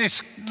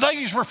like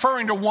he's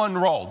referring to one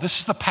role. This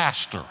is the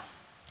pastor.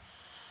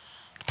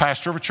 The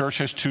pastor of a church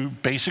has two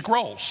basic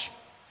roles: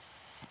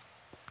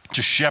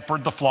 to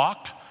shepherd the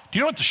flock. Do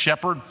you know what the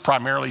shepherd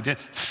primarily did?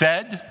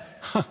 Fed,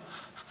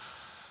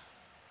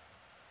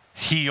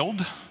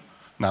 healed.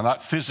 Now,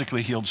 not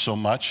physically healed so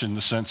much in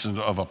the sense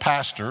of a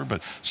pastor,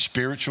 but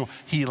spiritual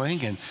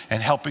healing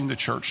and helping the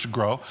church to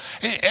grow.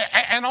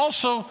 And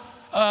also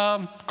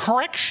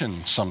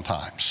correction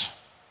sometimes.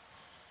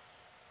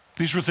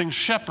 These were things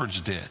shepherds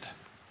did.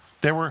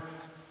 And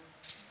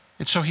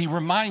so he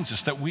reminds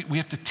us that we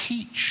have to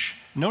teach.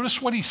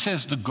 Notice what he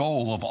says the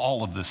goal of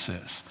all of this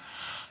is: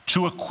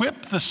 to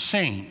equip the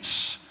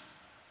saints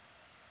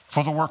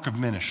for the work of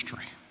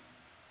ministry.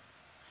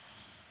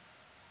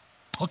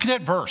 Look at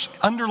that verse.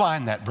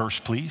 Underline that verse,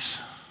 please.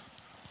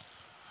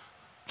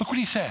 Look what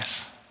he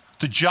says.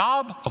 The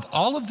job of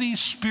all of these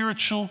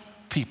spiritual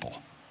people,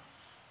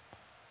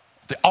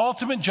 the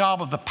ultimate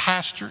job of the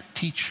pastor,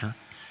 teacher,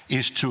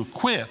 is to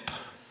equip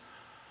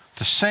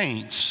the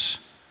saints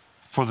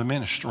for the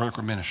work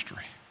of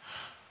ministry.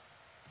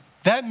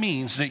 That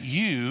means that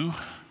you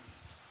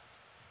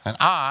and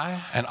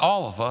I and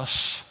all of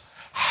us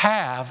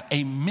have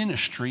a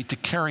ministry to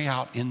carry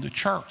out in the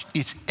church.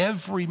 It's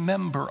every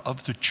member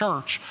of the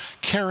church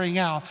carrying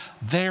out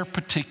their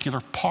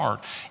particular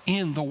part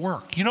in the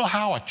work. You know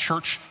how a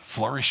church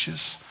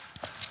flourishes?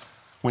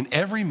 When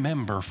every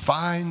member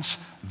finds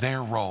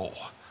their role.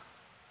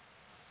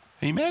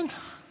 Amen?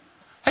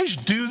 They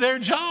just do their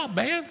job,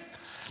 man.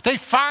 They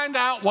find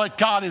out what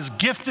God has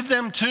gifted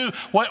them to,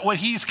 what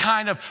he's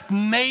kind of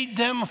made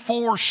them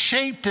for,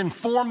 shaped and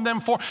formed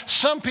them for.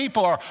 Some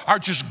people are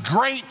just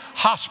great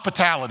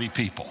hospitality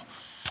people.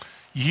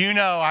 You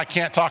know, I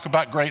can't talk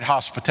about great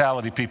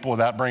hospitality people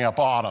without bringing up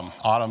Autumn.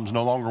 Autumn's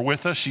no longer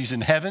with us. She's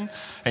in heaven.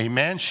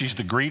 Amen. She's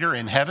the greeter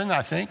in heaven,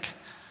 I think.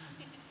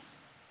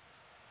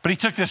 But he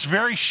took this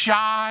very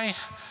shy,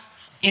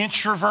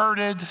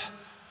 introverted,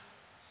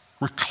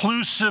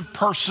 reclusive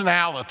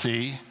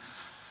personality,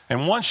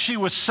 and once she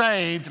was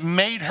saved,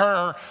 made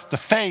her the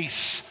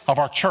face of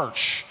our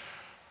church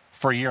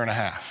for a year and a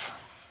half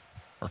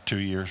or 2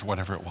 years,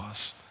 whatever it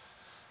was.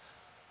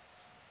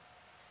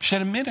 She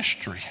had a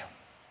ministry,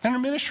 and her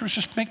ministry was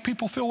just make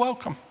people feel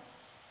welcome.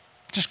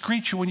 Just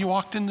greet you when you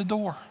walked in the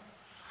door.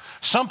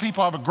 Some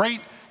people have a great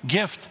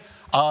gift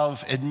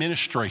of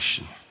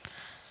administration.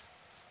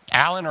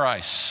 Alan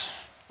Rice,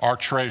 our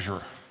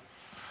treasurer,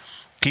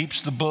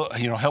 keeps the book,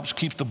 helps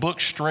keep the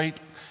book straight.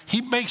 He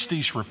makes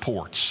these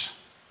reports.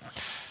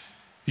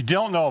 You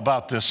don't know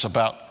about this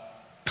about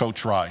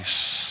Coach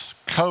Rice.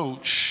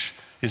 Coach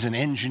is an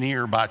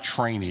engineer by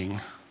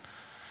training.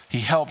 He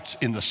helped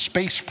in the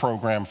space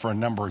program for a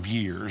number of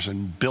years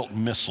and built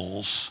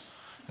missiles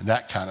and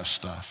that kind of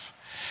stuff.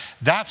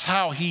 That's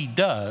how he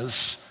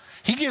does.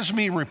 He gives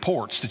me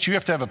reports that you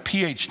have to have a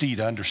PhD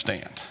to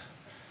understand.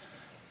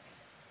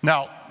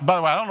 Now, by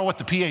the way, I don't know what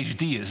the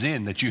PhD is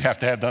in that you have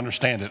to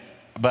understand it,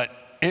 but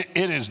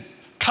it is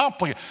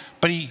complicated.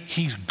 But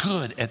he's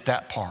good at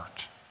that part.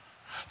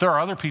 There are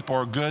other people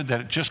who are good,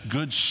 that are just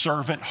good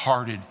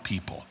servant-hearted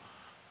people.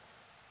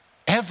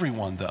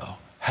 Everyone, though,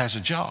 has a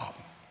job.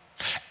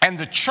 And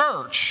the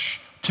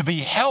church, to be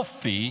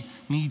healthy,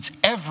 needs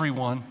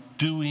everyone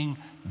doing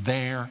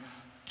their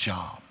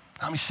job.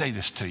 Let me say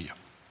this to you.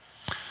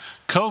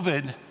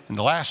 COVID, in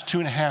the last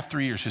 2.5,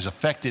 3 years, has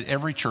affected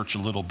every church a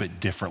little bit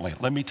differently.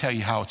 Let me tell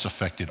you how it's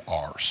affected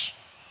ours.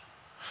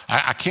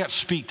 I can't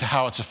speak to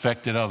how it's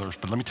affected others,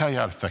 but let me tell you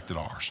how it affected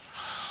ours.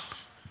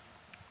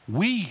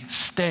 We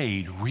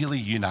stayed really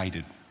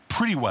united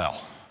pretty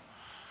well.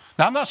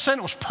 Now, I'm not saying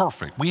it was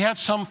perfect. We had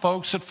some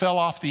folks that fell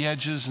off the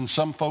edges and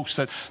some folks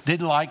that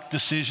didn't like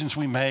decisions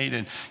we made.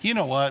 And you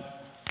know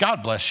what?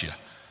 God bless you.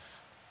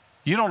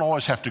 You don't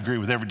always have to agree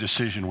with every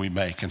decision we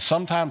make. And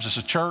sometimes as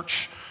a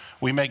church,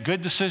 we make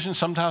good decisions.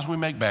 Sometimes we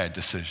make bad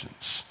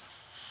decisions.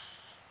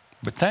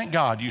 But thank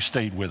God you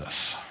stayed with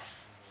us.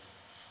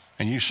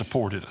 And you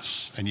supported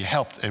us. And you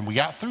helped. And we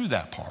got through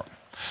that part.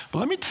 But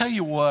let me tell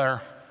you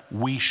where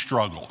we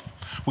struggled.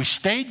 We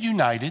stayed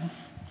united.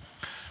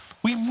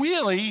 We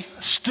really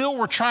still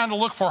were trying to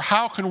look for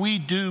how can we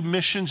do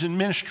missions and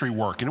ministry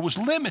work. And it was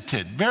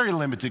limited, very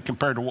limited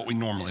compared to what we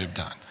normally have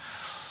done.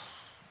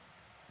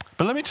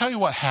 But let me tell you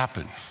what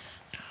happened.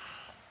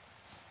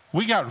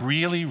 We got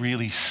really,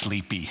 really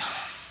sleepy.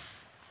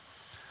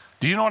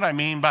 Do you know what I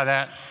mean by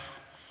that?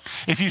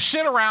 If you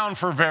sit around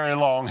for very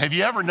long, have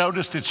you ever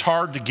noticed it's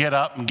hard to get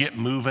up and get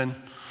moving?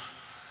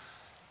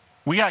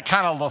 We got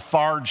kind of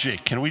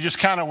lethargic, and we just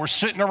kind of were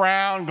sitting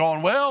around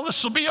going, well,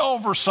 this will be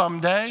over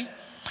someday.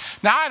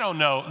 Now, I don't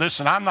know.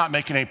 Listen, I'm not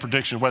making any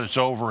prediction whether it's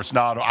over or it's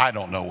not. I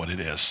don't know what it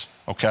is,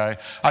 okay?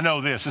 I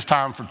know this. It's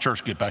time for the church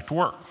to get back to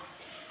work.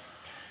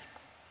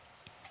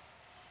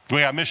 We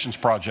got missions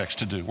projects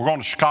to do. We're going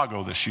to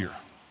Chicago this year.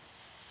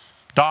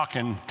 Doc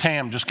and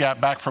Tam just got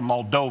back from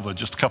Moldova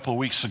just a couple of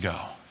weeks ago.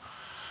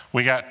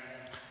 We got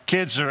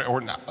kids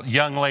or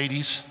young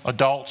ladies,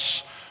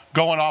 adults,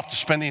 going off to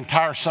spend the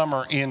entire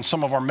summer in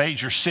some of our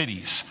major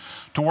cities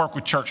to work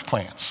with church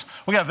plants.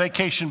 We got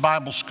Vacation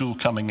Bible School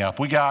coming up.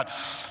 We got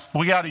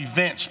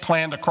events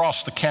planned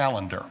across the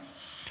calendar.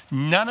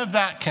 None of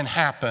that can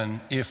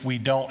happen if we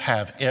don't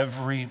have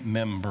every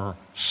member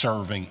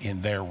serving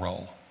in their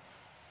role.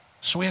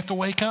 So we have to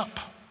wake up.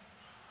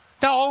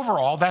 Now,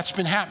 overall, that's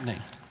been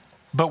happening,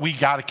 but we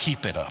got to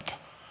keep it up.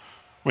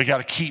 We got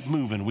to keep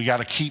moving. We got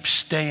to keep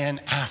staying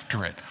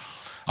after it.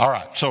 All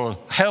right, so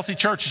a healthy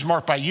church is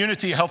marked by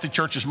unity. A healthy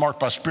church is marked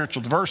by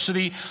spiritual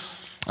diversity.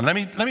 And let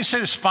me say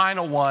this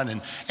final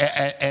one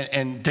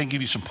and then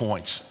give you some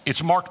points.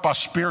 It's marked by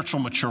spiritual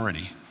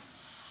maturity.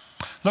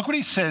 Look what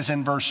he says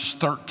in verses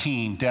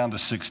 13 down to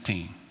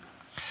 16.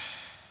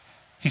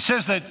 He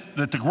says that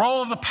the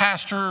role of the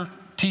pastor,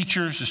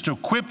 teachers, is to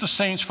equip the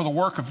saints for the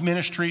work of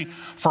ministry,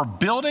 for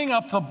building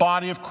up the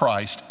body of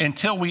Christ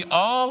until we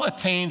all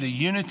attain the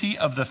unity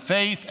of the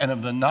faith and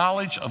of the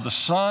knowledge of the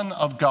Son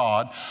of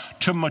God,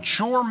 to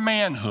mature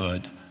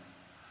manhood,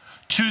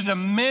 to the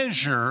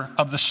measure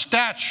of the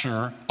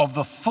stature of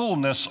the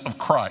fullness of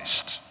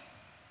Christ.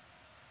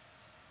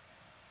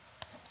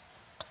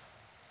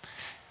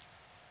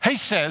 He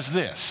says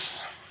this: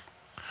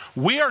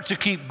 we are to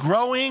keep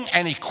growing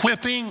and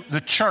equipping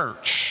the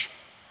church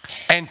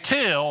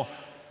until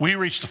we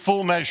reach the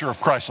full measure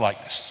of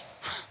Christ-likeness.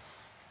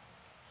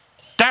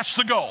 That's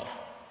the goal.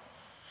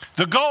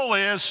 The goal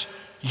is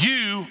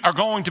you are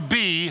going to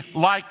be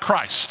like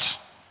Christ.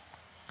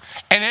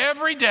 And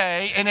every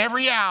day and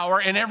every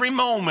hour and every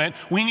moment,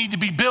 we need to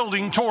be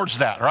building towards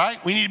that,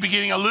 right? We need to be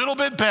getting a little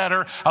bit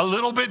better, a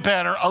little bit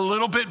better, a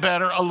little bit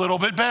better, a little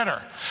bit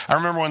better. I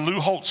remember when Lou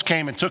Holtz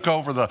came and took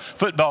over the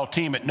football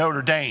team at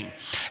Notre Dame.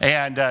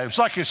 And it was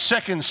like his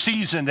second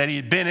season that he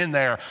had been in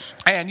there.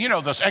 And, you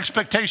know, those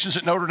expectations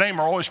at Notre Dame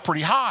are always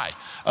pretty high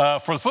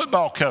for the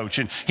football coach.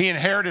 And he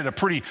inherited a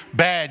pretty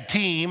bad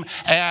team.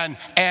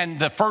 And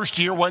the first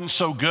year wasn't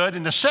so good.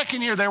 And the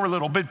second year, they were a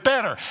little bit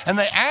better. And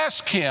they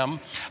asked him,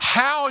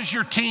 how is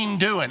your team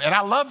doing? And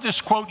I love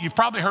this quote. You've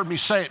probably heard me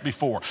say it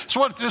before.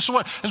 This is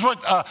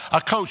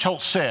what Coach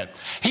Holtz said.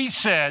 He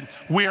said,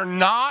 we're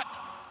not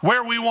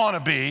where we want to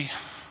be,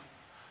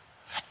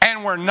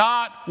 and we're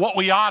not what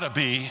we ought to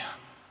be,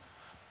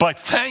 but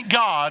thank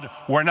God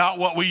we're not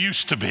what we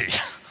used to be.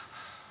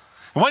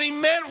 What he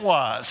meant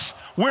was,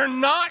 we're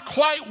not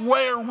quite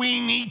where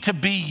we need to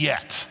be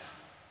yet.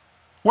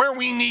 Where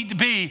we need to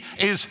be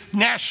is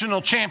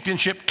national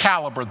championship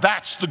caliber.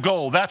 That's the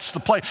goal. That's the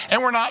play.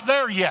 And we're not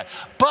there yet.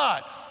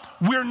 But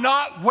we're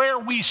not where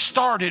we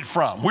started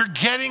from. We're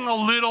getting a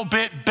little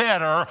bit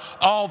better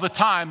all the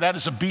time. That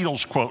is a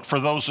Beatles quote for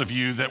those of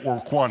you that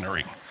were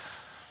wondering.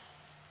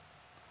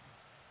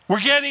 We're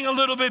getting a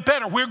little bit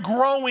better. We're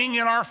growing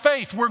in our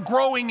faith. We're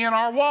growing in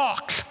our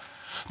walk.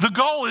 The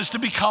goal is to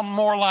become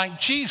more like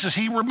Jesus.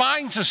 He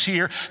reminds us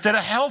here that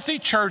a healthy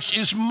church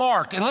is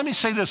marked, and let me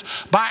say this,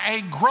 by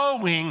a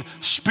growing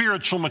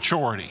spiritual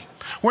maturity.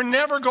 We're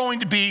never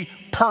going to be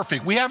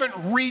perfect. We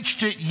haven't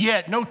reached it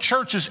yet. No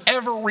church has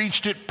ever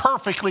reached it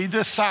perfectly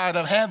this side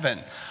of heaven.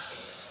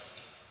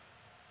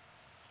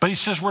 But he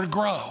says we're to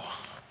grow.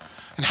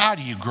 And how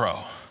do you grow?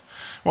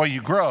 Well,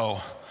 you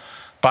grow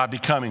by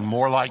becoming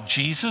more like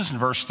Jesus in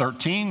verse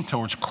 13,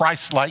 towards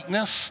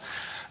Christ-likeness.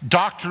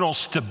 Doctrinal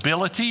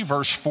stability,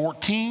 verse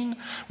 14.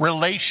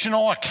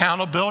 Relational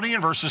accountability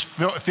in verses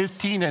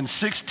 15 and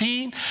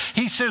 16.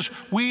 He says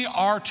we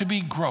are to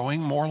be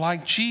growing more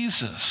like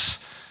Jesus.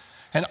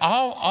 And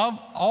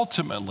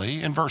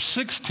ultimately, in verse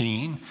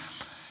 16,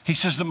 he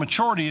says the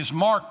maturity is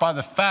marked by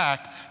the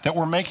fact that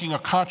we're making a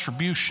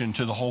contribution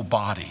to the whole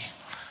body.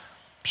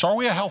 So are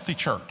we a healthy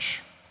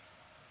church?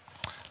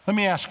 Let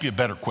me ask you a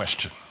better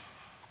question.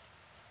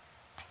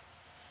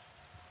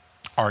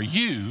 Are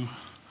you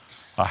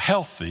a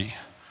healthy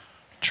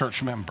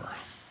church member?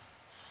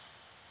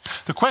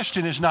 The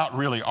question is not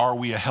really, are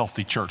we a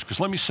healthy church? Because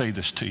let me say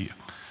this to you.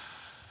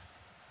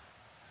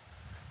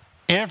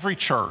 Every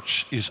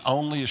church is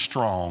only as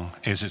strong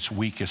as its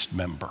weakest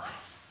member.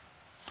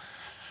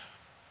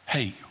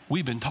 Hey,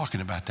 we've been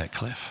talking about that,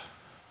 Cliff,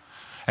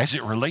 as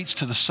it relates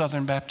to the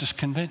Southern Baptist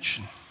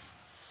Convention.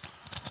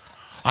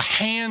 A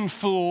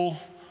handful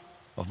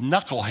of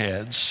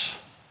knuckleheads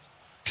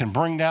can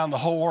bring down the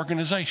whole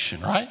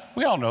organization, right?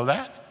 We all know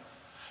that.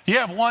 You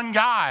have one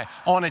guy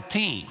on a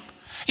team.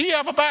 You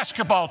have a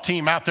basketball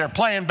team out there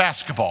playing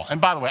basketball.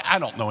 And by the way, I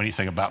don't know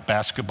anything about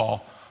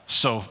basketball,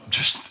 so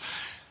just,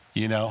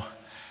 you know.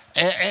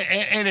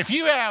 And if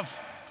you have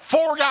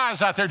four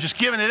guys out there just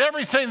giving it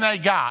everything they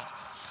got,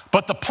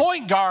 but the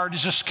point guard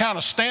is just kind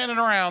of standing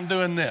around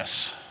doing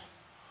this,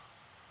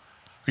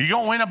 are you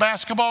going to win a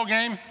basketball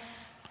game?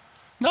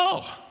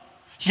 No.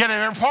 You got to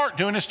have every part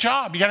doing its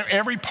job. You got to have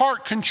every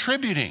part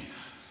contributing.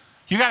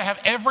 You got to have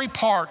every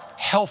part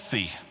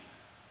healthy,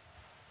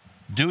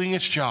 doing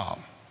its job.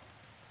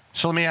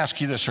 So let me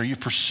ask you this. Are you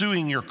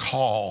pursuing your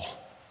call?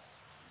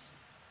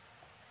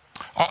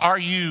 Are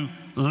you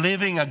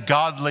living a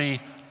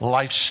godly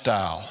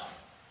lifestyle?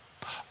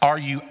 Are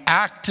you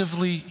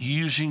actively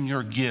using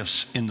your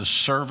gifts in the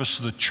service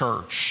of the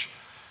church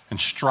and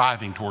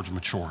striving towards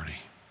maturity?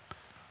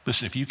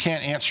 Listen, if you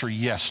can't answer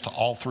yes to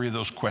all three of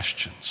those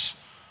questions,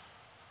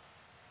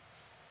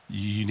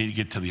 you need to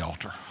get to the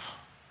altar.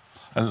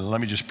 And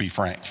let me just be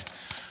frank.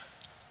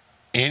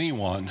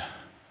 Anyone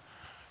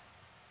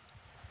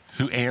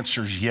who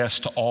answers yes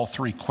to all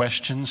three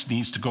questions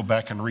needs to go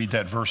back and read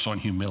that verse on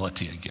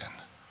humility again.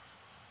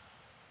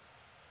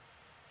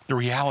 The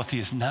reality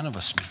is none of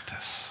us meet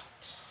this.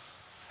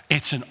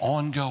 It's an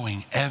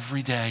ongoing,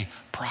 everyday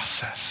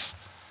process.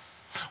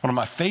 One of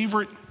my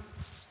favorite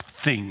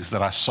things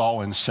that I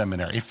saw in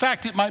seminary, in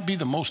fact, it might be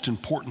the most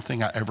important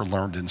thing I ever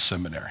learned in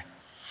seminary.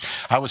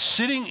 I was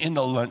sitting in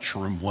the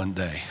lunchroom one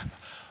day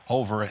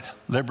over at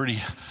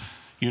Liberty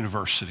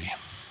University,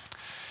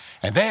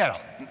 And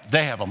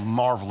they have a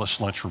marvelous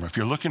lunchroom. If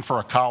you're looking for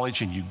a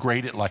college and you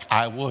grade it like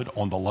I would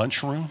on the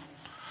lunchroom,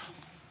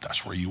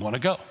 that's where you want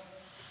to go.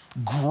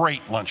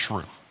 Great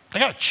lunchroom. They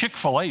got a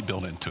Chick-fil-A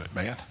built into it,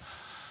 man.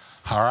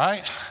 All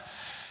right?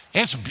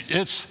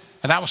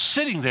 And I was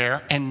sitting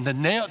there, and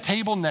the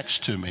table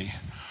next to me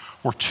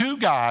were two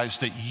guys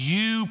that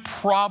you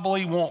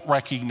probably won't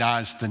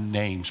recognize the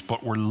names,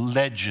 but were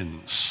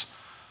legends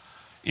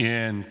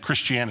in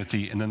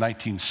Christianity in the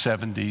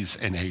 1970s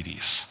and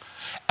 80s.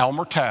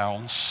 Elmer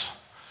Towns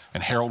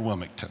and Harold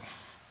Wilmington.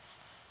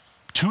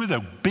 Two of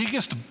the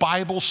biggest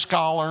Bible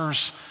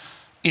scholars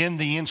in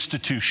the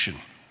institution.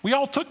 We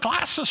all took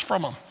classes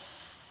from them.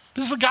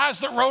 These are the guys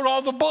that wrote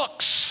all the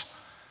books.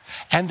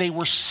 And they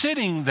were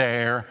sitting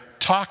there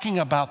talking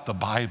about the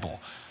Bible,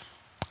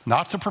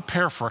 not to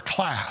prepare for a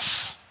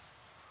class.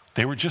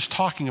 They were just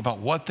talking about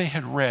what they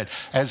had read.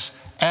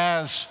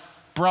 As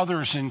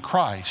brothers in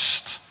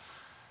Christ,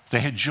 they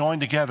had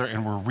joined together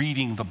and were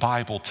reading the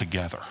Bible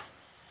together.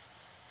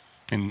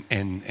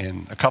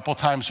 And a couple of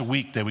times a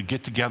week, they would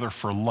get together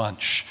for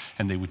lunch,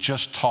 and they would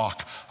just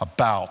talk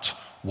about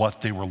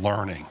what they were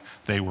learning.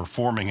 They were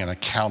forming an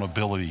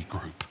accountability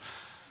group.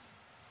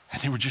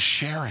 And they were just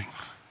sharing.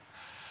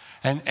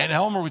 And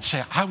Elmer would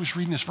say, I was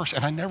reading this verse,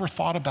 and I never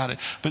thought about it.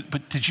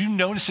 But did you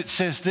notice it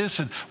says this?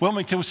 And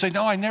Wilmington would say,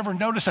 no, I never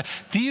noticed that.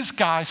 These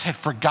guys had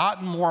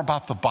forgotten more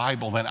about the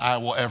Bible than I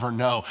will ever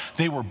know.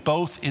 They were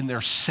both in their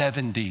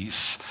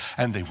 70s,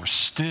 and they were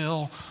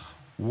still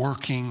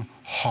working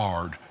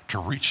hard to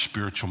reach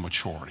spiritual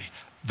maturity.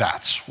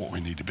 That's what we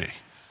need to be.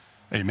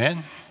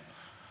 Amen?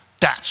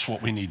 That's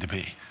what we need to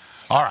be.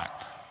 All right.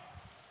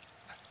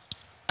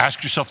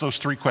 Ask yourself those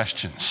three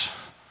questions.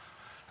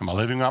 Am I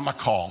living out my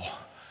call?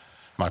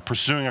 Am I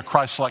pursuing a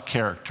Christ-like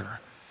character?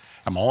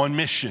 Am I on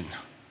mission?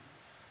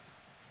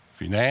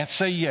 If you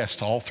say yes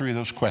to all three of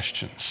those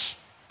questions,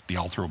 the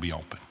altar will be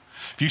open.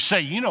 If you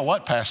say, you know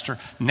what, Pastor,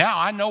 now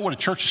I know what a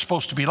church is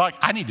supposed to be like.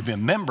 I need to be a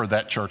member of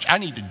that church. I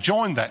need to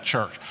join that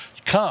church.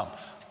 Come,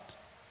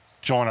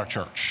 join our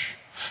church.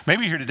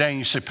 Maybe you're here today and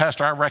you say,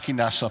 Pastor, I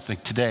recognize something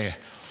today.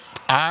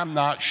 I'm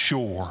not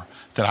sure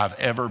that I've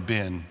ever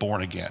been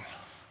born again.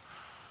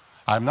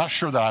 I'm not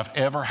sure that I've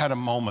ever had a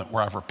moment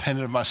where I've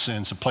repented of my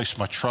sins and placed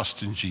my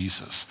trust in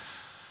Jesus.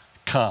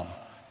 Come,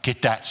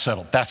 get that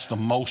settled. That's the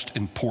most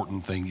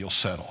important thing you'll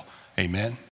settle. Amen.